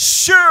 make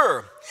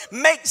sure,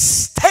 make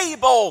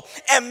stable,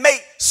 and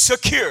make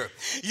secure.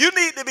 You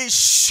need to be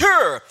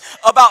sure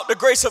about the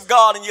grace of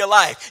God in your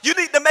life. You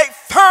need to make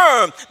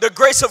firm the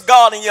grace of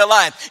God in your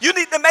life. You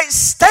need to make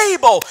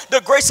stable the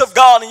grace of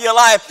God in your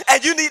life.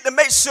 And you need to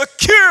make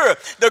secure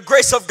the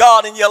grace of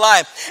God in your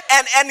life.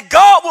 And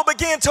God will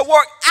begin to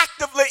work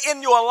actively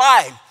in your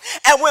life.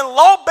 And when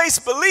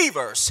law-based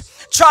believers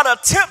try to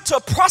attempt to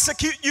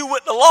prosecute you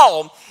with the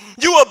law,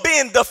 you are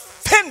being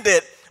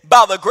defended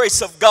by the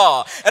grace of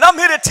God. And I'm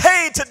here to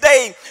tell you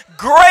today,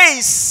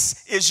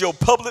 grace is your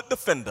public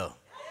defender.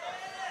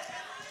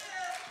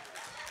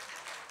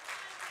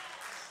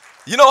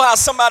 You know how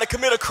somebody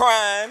commit a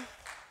crime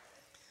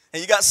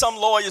and you got some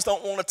lawyers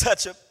don't want to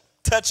touch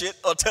it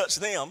or touch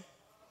them.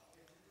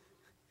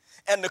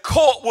 and the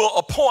court will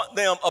appoint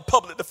them a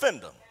public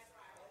defender.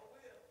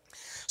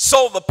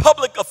 So the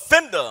public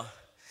offender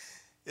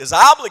is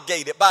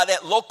obligated by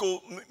that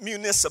local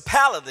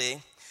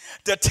municipality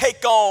to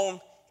take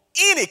on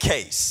any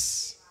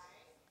case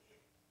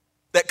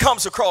that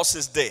comes across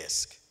his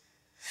desk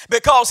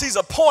because he's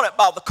appointed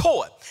by the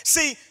court.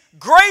 See,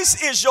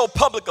 grace is your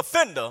public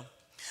offender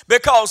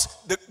because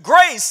the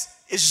grace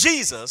is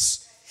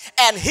Jesus,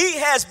 and he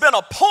has been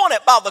appointed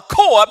by the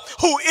court,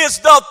 who is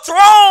the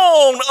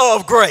throne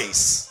of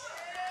grace.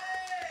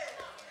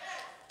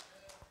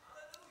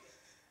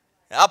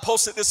 I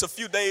posted this a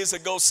few days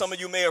ago. Some of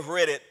you may have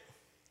read it.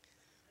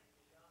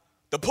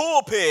 The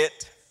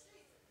pulpit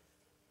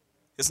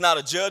is not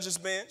a judge's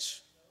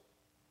bench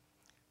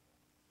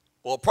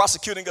or a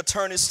prosecuting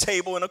attorney's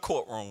table in a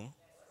courtroom,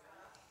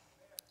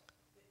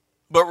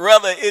 but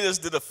rather it is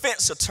the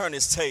defense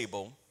attorney's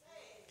table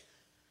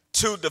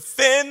to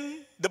defend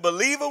the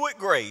believer with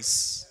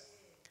grace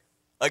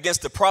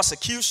against the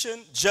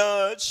prosecution,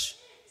 judge,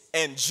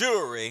 and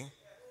jury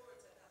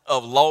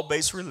of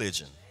law-based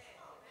religion.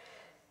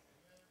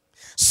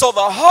 So the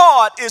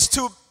heart is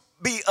to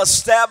be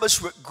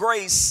established with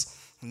grace,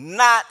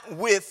 not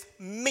with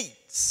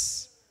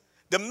meats.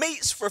 The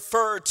meats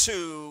refer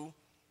to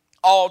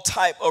all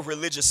type of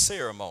religious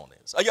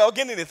ceremonies. Are y'all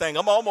getting anything?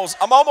 I'm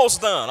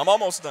almost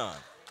done.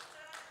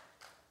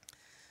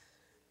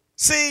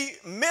 See,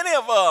 many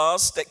of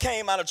us that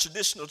came out of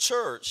traditional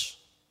church,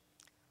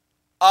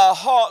 our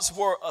hearts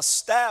were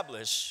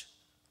established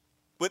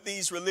with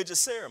these religious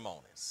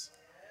ceremonies.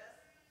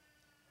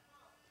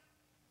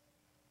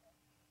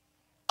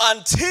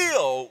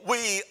 Until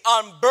we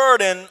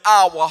unburden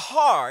our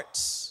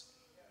hearts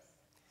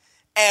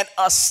and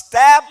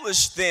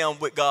establish them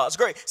with God's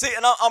grace. See,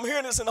 and I'm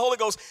hearing this in the Holy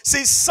Ghost.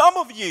 See, some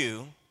of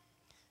you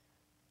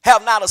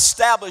have not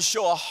established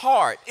your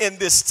heart in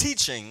this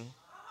teaching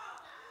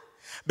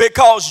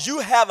because you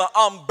haven't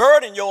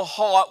unburdened your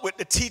heart with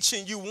the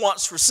teaching you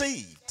once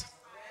received.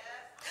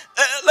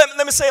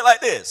 Let me say it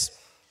like this.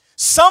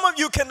 Some of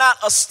you cannot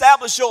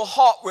establish your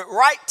heart with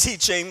right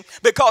teaching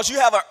because you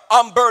haven't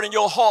unburdened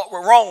your heart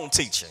with wrong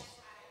teaching.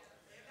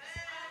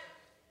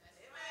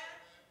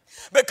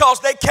 Because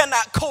they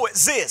cannot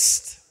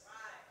coexist.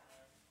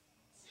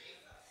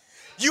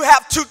 You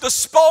have to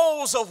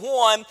dispose of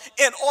one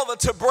in order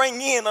to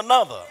bring in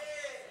another.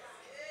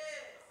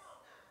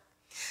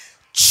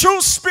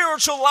 True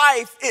spiritual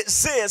life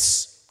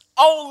exists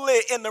only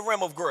in the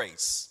realm of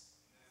grace.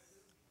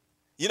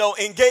 You know,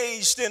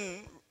 engaged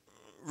in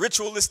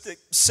ritualistic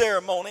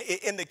ceremony,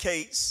 it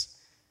indicates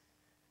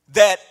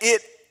that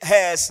it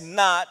has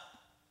not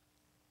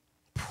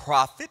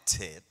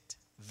profited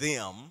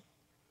them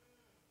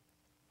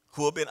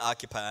who have been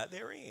occupied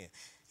therein.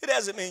 It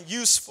hasn't been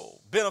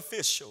useful,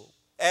 beneficial,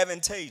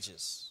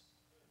 advantageous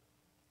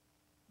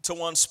to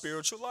one's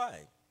spiritual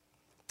life.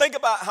 Think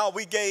about how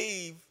we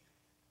gave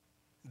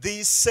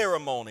these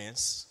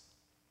ceremonies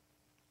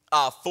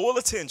our full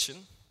attention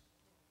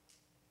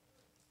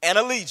and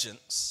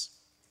allegiance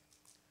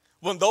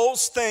when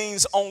those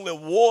things only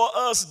wore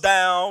us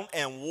down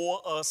and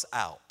wore us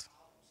out.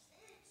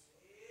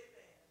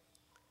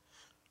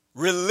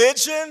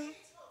 Religion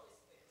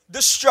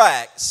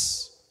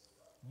distracts,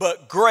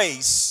 but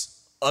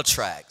grace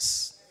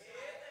attracts.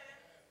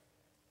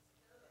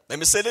 Let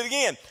me say that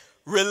again.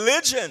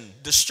 Religion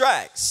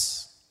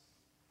distracts,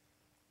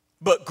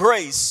 but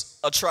grace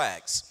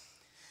attracts.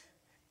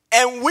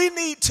 And we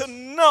need to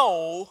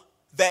know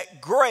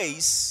that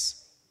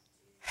grace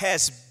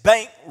has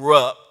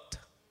bankrupted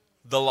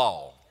the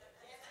law.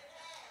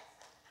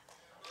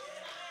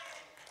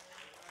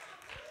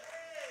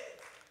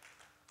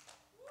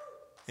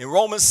 In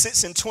Romans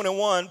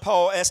 6:21,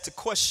 Paul asked a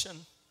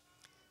question.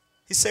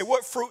 He said,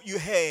 what fruit you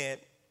had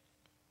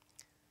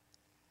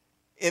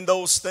in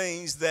those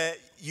things that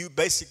you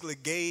basically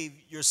gave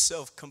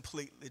yourself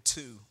completely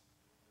to,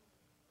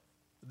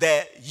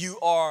 that you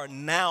are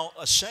now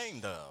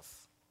ashamed of?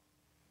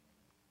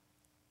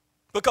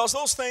 Because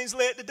those things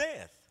led to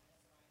death.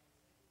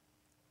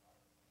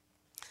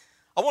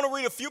 I want to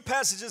read a few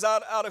passages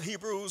out of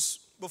Hebrews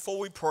before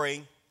we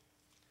pray.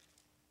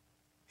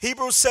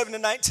 Hebrews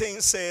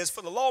 7:19 says,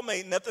 for the law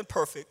made nothing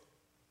perfect,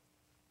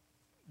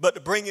 but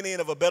the bringing in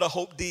of a better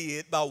hope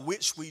did, by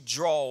which we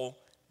draw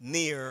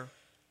near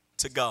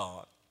to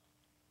God.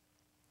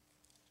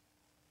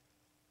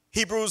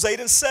 Hebrews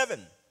 8:7.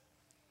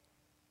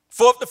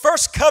 For if the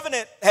first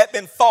covenant had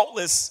been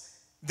faultless,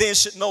 then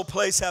should no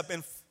place have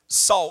been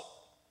sought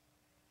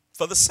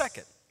for the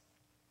second.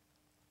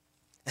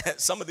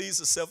 Some of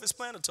these are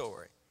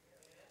self-explanatory.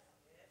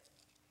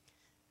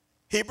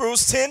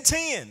 Hebrews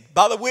 10:10,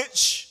 by the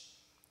which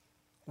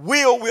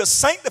we're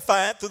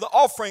sanctified through the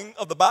offering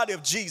of the body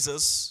of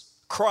Jesus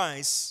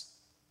Christ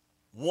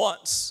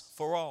once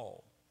for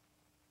all.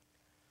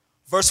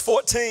 Verse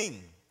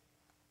 14.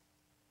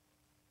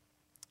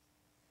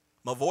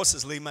 My voice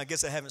is leaving. I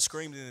guess I haven't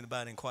screamed at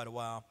anybody in quite a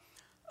while.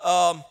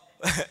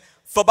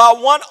 For by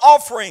one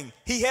offering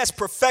he has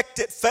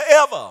perfected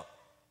forever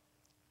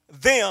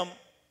them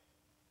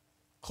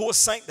who are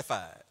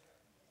sanctified.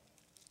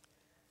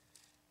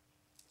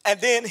 And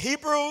then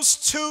Hebrews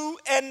 2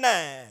 and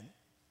 9,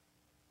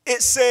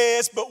 it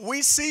says, but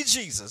we see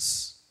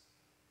Jesus,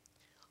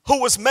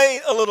 who was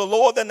made a little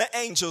lower than the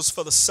angels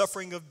for the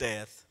suffering of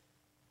death,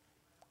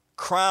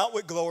 crowned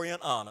with glory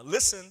and honor.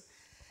 Listen,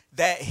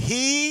 that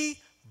he,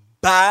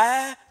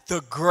 by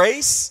the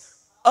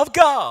grace of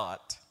God,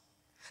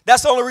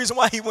 that's the only reason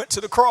why he went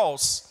to the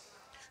cross,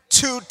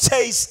 to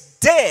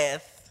taste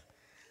death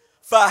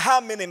for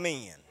how many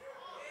men?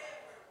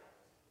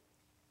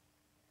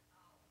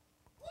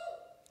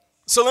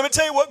 So let me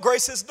tell you what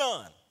grace has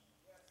done.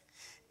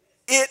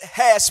 It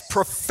has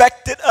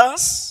perfected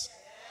us.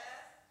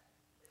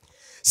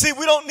 See,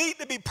 we don't need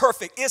to be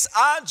perfect. It's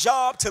our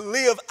job to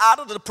live out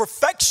of the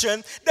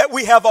perfection that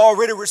we have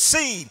already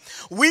received.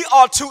 We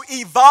are to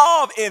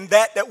evolve in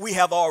that we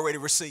have already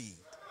received.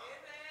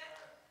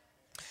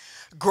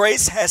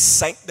 Grace has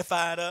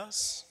sanctified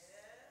us.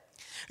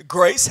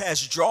 Grace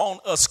has drawn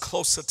us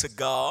closer to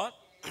God.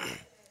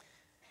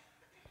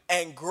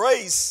 And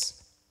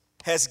grace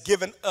has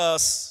given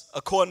us,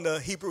 according to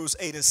Hebrews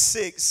 8 and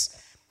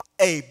 6,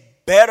 a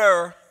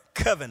better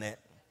covenant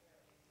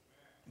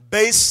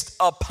based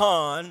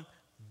upon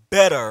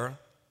better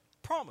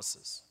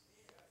promises.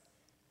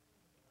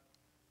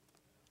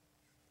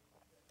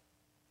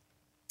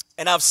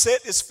 And I've said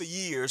this for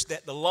years,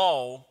 that the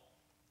law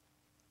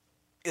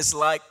is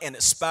like an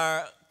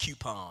expired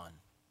coupon.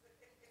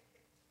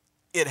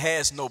 It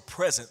has no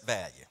present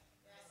value.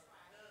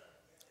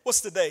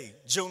 What's the day?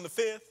 June the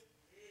 5th?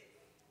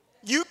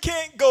 You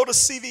can't go to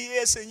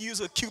CVS and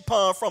use a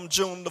coupon from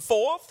June the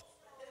 4th.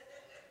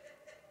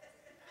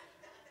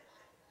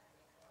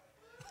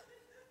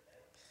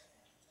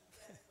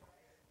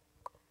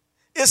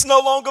 It's no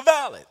longer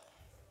valid.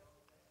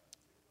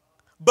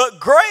 But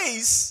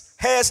grace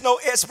has no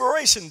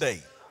expiration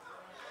date.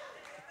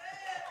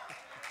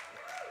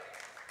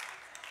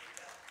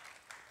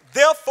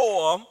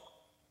 Therefore,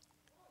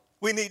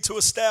 we need to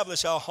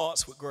establish our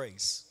hearts with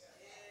grace.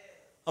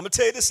 I'm going to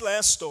tell you this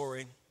last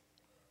story.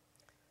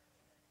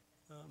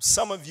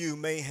 Some of you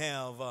may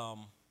have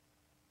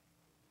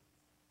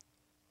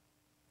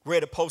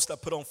read a post I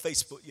put on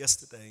Facebook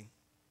yesterday.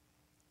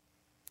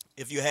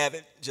 If you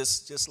haven't,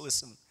 just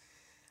listen.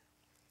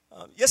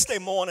 Yesterday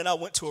morning, I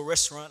went to a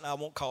restaurant. I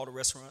won't call the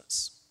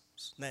restaurant's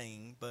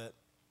name, but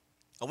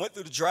I went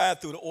through the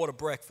drive-thru to order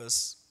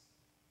breakfast,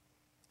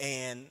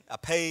 and I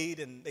paid,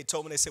 and they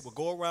told me, they said, well,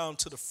 go around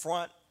to the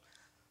front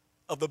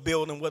of the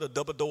building where the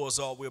double doors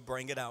are. We'll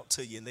bring it out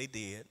to you, and they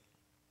did.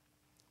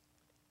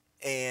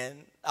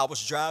 And I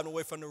was driving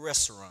away from the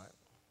restaurant.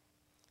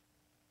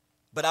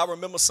 But I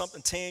remember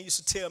something Tan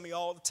used to tell me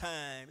all the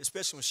time,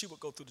 especially when she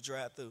would go through the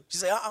drive-thru. She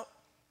said,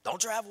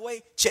 don't drive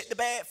away. Check the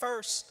bag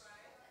first.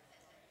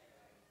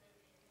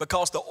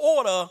 Because the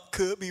order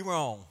could be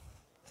wrong.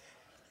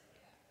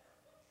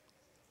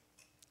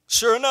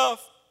 Sure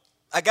enough,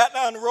 I got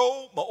down the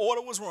road, my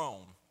order was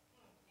wrong.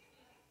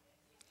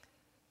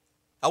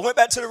 I went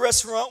back to the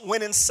restaurant,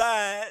 went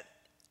inside,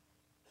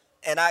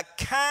 and I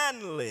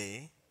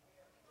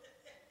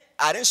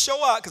didn't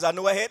show out because I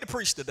knew I had to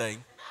preach today.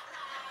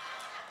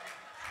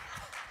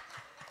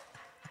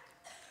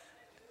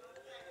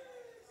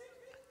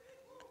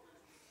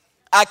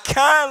 I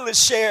kindly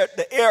shared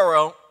the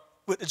error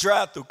with the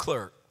drive-thru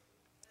clerk.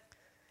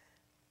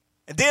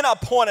 And then I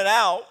pointed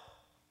out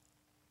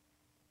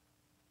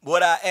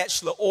what I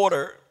actually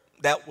ordered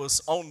that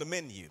was on the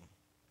menu.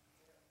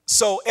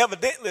 So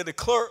evidently the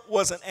clerk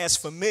wasn't as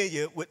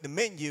familiar with the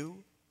menu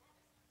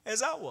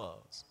as I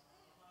was.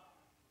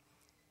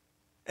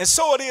 And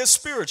so it is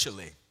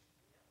spiritually.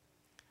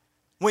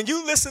 When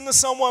you listen to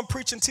someone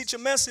preach and teach a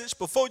message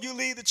before you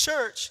leave the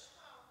church,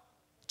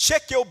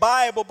 check your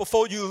Bible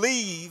before you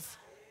leave,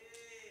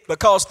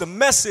 because the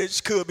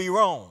message could be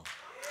wrong.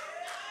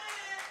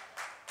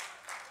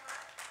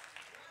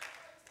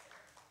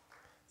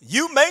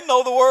 You may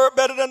know the word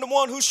better than the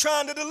one who's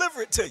trying to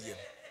deliver it to you.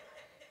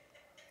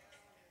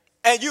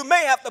 And you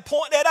may have to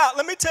point that out.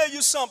 Let me tell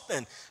you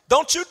something.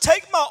 Don't you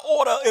take my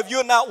order if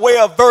you're not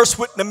well versed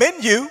with the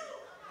menu.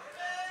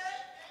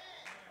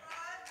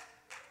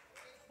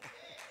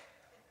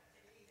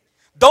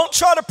 Don't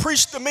try to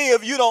preach to me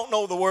if you don't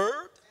know the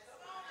word.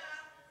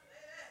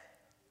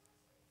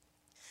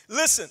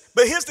 Listen,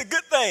 but here's the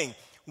good thing.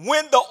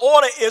 When the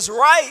order is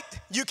right,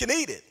 you can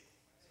eat it.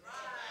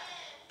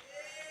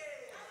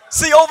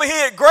 See, over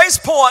here at Grace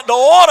Point, the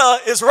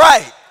order is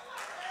right.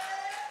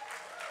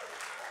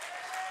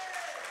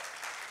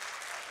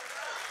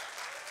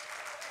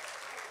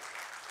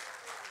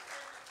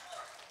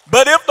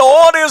 But if the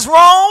order is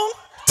wrong,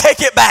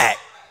 take it back.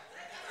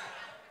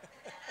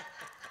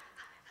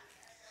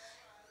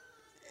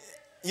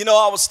 You know,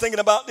 I was thinking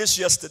about this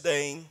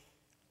yesterday.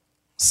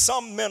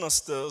 Some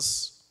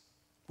ministers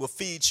will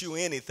feed you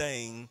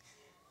anything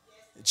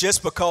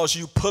just because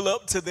you pull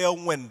up to their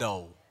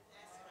window.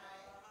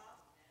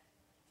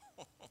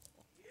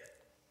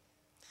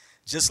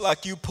 Just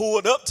like you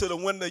pulled up to the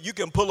window, you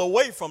can pull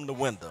away from the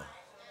window.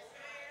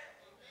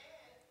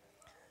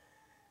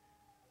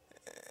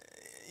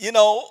 You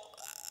know,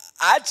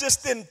 I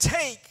just didn't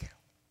take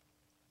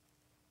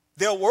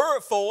their word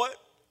for it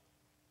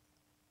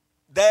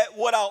that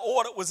what I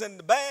ordered was in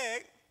the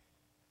bag.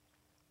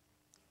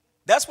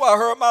 That's why I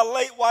heard my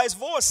late wife's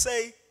voice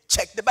say,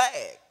 check the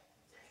bag.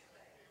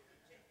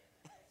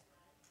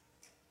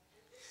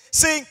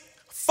 See,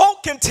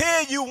 folk can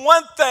tell you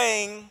one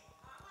thing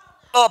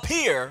up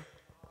here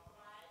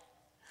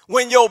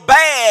when your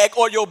bag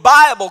or your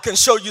Bible can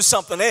show you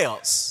something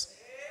else.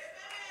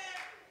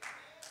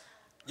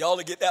 Y'all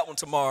will get that one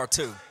tomorrow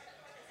too.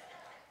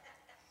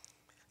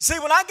 See,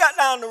 when I got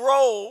down the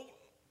road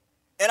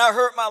and I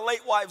heard my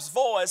late wife's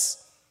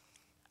voice,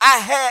 I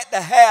had to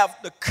have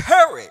the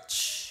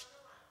courage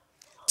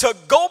to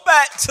go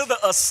back to the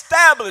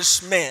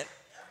establishment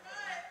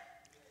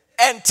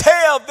and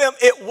tell them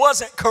it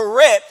wasn't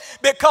correct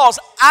because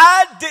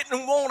I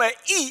didn't want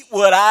to eat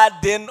what I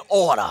didn't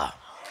order.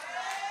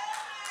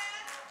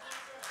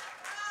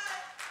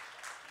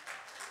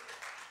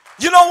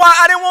 You know why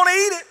I didn't want to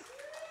eat it?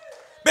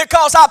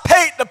 Because I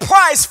paid the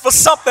price for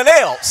something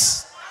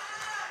else.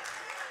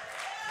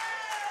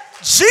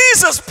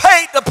 Jesus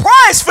paid the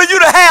price for you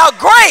to have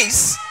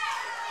grace.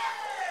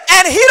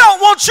 And he don't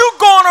want you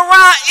going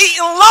around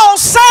eating long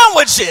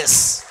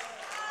sandwiches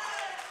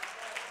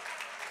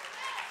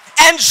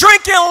and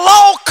drinking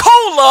long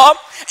cola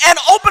and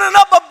opening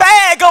up a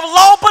bag of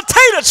long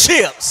potato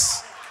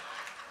chips.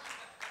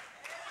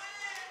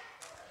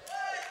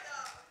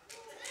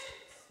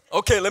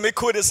 Okay, let me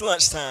quit. It's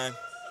lunchtime.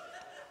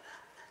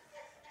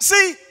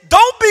 See,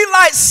 don't be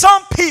like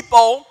some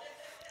people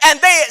and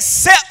they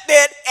accept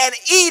it and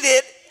eat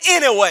it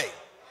anyway.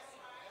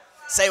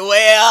 Say,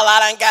 well,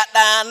 I done got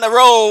down the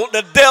road.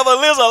 The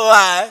devil is a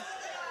lie.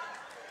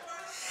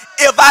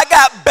 If I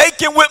got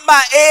bacon with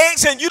my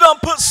eggs and you done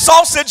put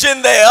sausage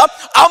in there,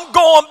 I'm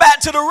going back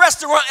to the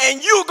restaurant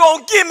and you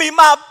gonna give me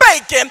my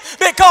bacon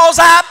because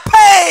I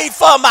paid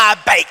for my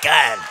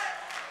bacon.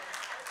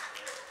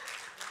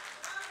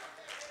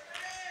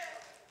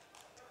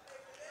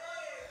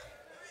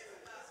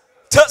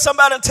 Touch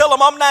somebody and tell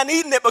them I'm not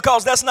eating it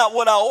because that's not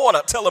what I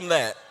ordered. Tell them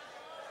that.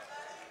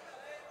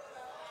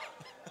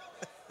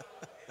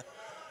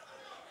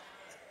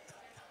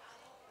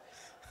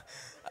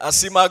 I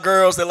see my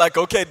girls, they're like,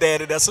 okay,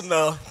 daddy, that's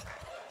enough.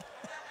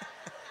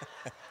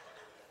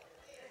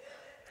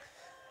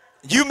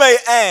 You may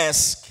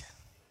ask,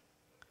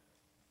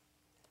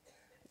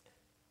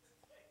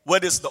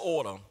 what is the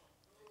order?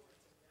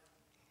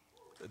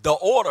 The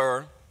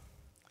order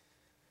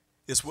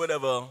is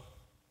whatever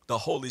the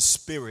Holy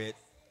Spirit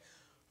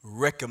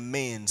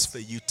recommends for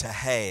you to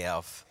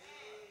have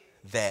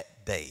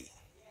that day.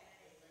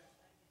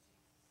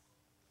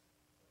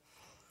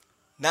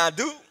 Now, I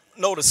do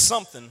notice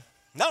something.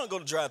 Now, I don't go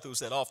to drive-thrus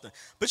that often,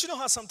 but you know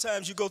how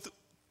sometimes you go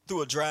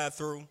through a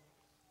drive-thru,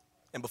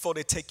 and before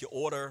they take your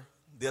order,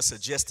 they're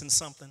suggesting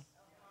something?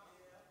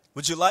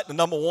 Would you like the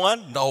number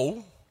one?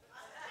 No.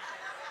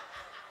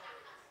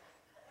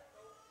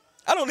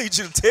 I don't need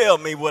you to tell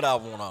me what I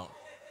want to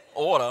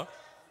order.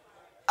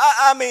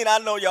 I mean, I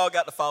know y'all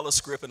got to follow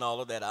script and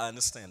all of that. I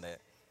understand that.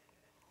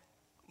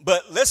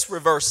 But let's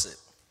reverse it.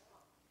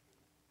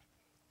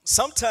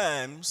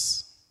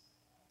 Sometimes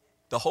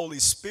the Holy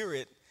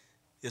Spirit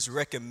is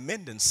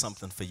recommending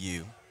something for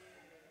you,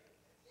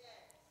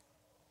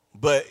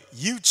 but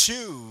you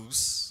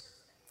choose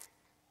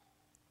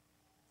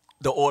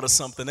to order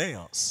something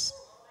else.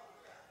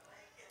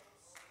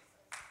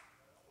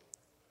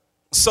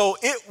 So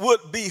it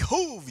would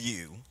behoove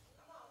you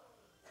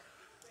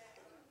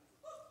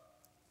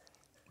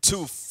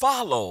to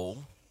follow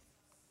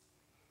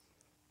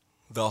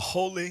the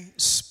Holy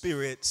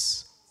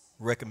Spirit's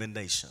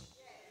recommendation.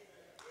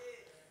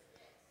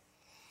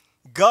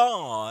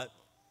 God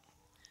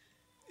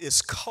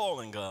is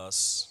calling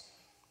us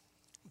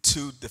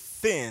to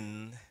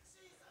defend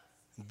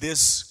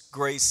this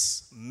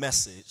grace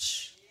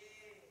message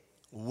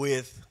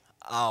with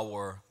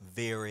our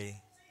very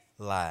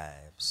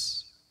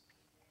lives.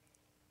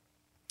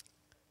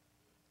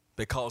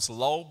 Because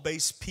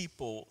law-based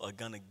people are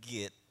going to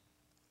get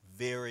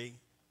very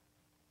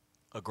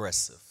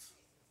aggressive.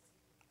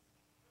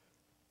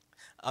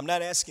 I'm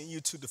not asking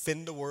you to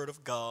defend the word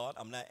of God.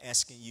 I'm not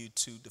asking you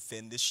to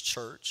defend this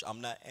church.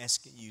 I'm not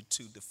asking you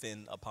to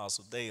defend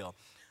Apostle Dale.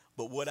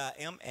 But what I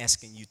am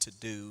asking you to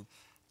do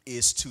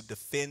is to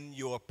defend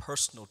your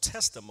personal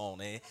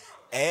testimony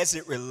as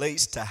it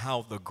relates to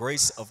how the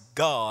grace of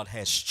God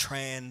has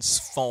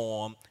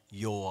transformed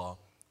your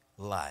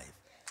life.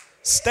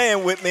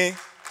 Stand with me.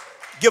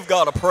 Give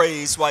God a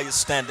praise while you're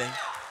standing.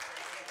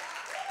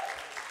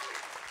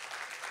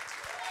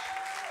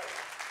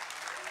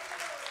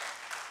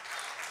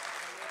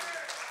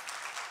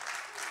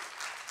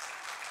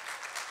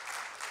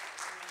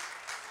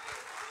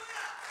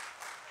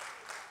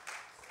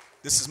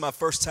 This is my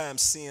first time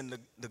seeing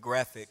the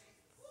graphic.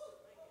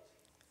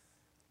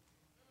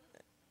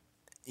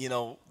 You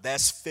know,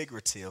 that's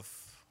figurative.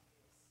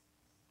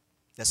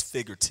 That's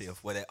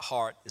figurative, where that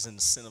heart is in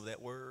the center of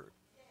that word.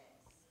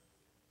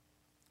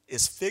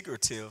 It's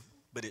figurative,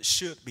 but it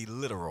should be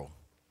literal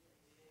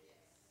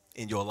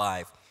in your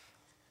life.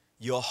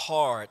 Your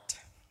heart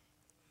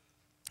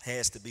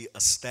has to be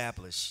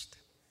established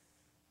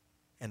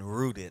and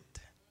rooted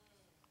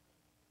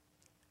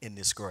in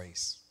this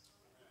grace.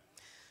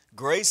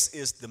 Grace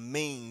is the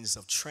means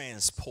of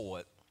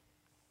transport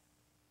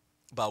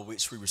by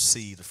which we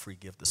receive the free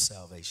gift of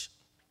salvation.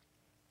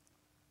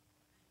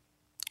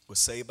 We're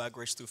saved by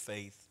grace through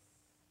faith,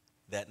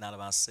 that not of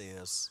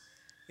ourselves,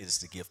 it is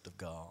the gift of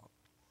God.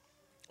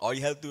 All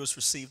you have to do is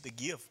receive the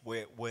gift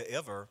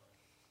wherever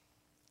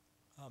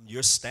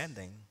you're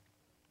standing.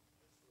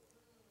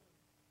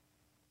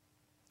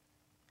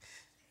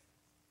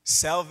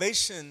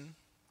 Salvation,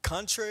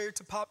 contrary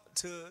to popular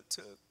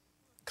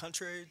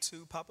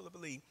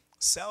belief,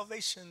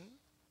 salvation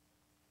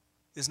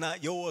is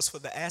not yours for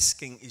the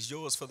asking, it's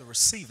yours for the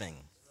receiving.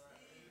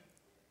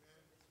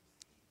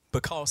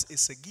 Because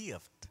it's a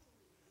gift.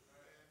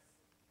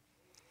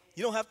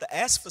 You don't have to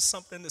ask for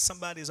something that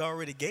somebody's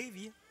already gave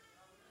you.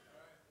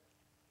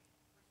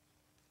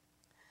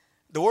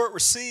 The word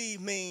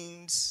receive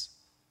means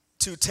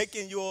to take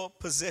in your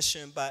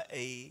possession by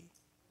a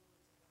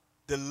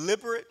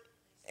deliberate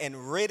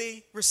and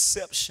ready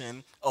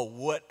reception of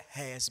what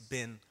has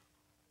been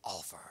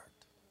offered.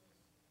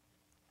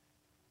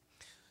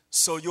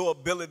 So your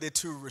ability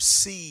to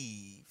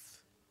receive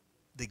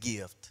the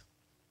gift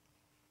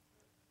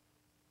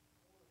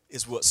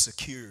is what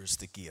secures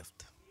the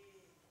gift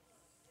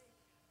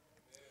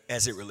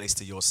as it relates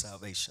to your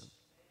salvation.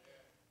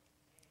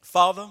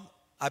 Father,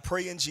 I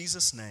pray in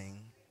Jesus' name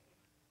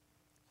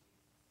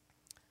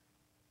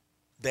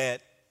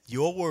that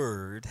your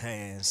word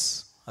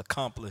has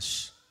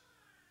accomplished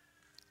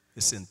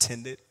its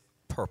intended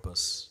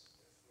purpose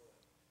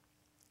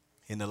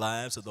in the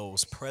lives of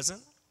those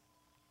present,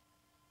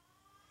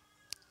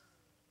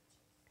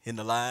 in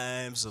the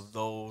lives of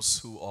those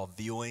who are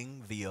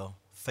viewing via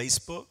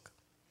Facebook,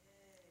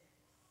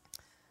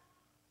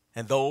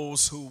 and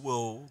those who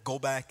will go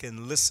back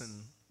and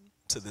listen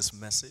to this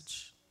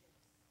message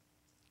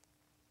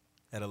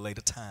at a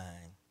later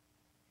time.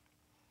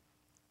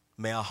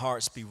 May our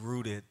hearts be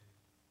rooted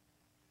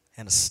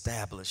and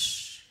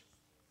established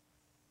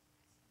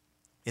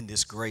in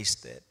this grace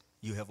that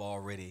you have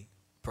already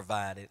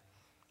provided.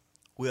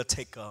 We'll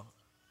take a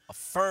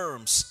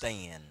firm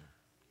stand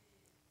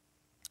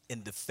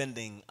in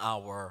defending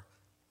our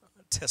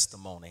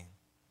testimony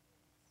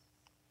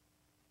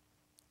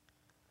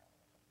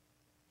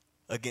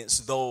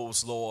against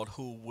those, Lord,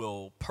 who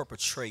will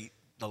perpetrate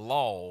the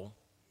law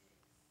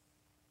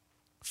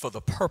for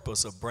the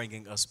purpose of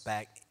bringing us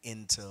back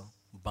into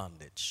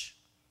bondage.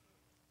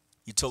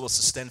 You told us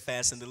to stand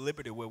fast in the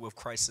liberty wherewith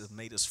Christ has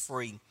made us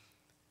free,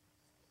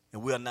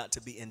 and we are not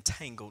to be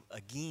entangled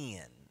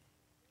again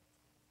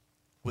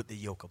with the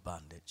yoke of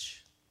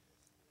bondage.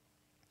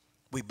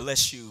 We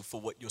bless you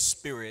for what your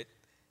Spirit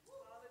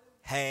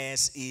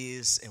has,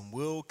 is, and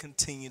will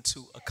continue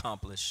to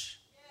accomplish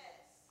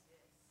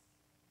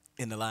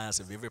in the lives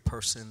of every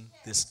person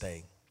this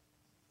day.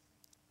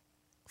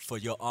 For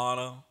your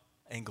honor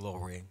and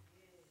glory.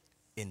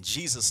 In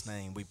Jesus'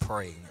 name we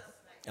pray.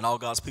 And all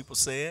God's people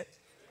said,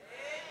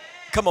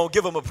 come on,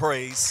 give him a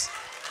praise.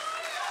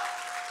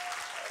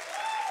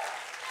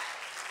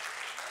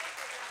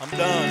 I'm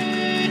done.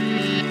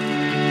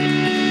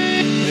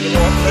 May the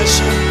Lord bless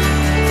you.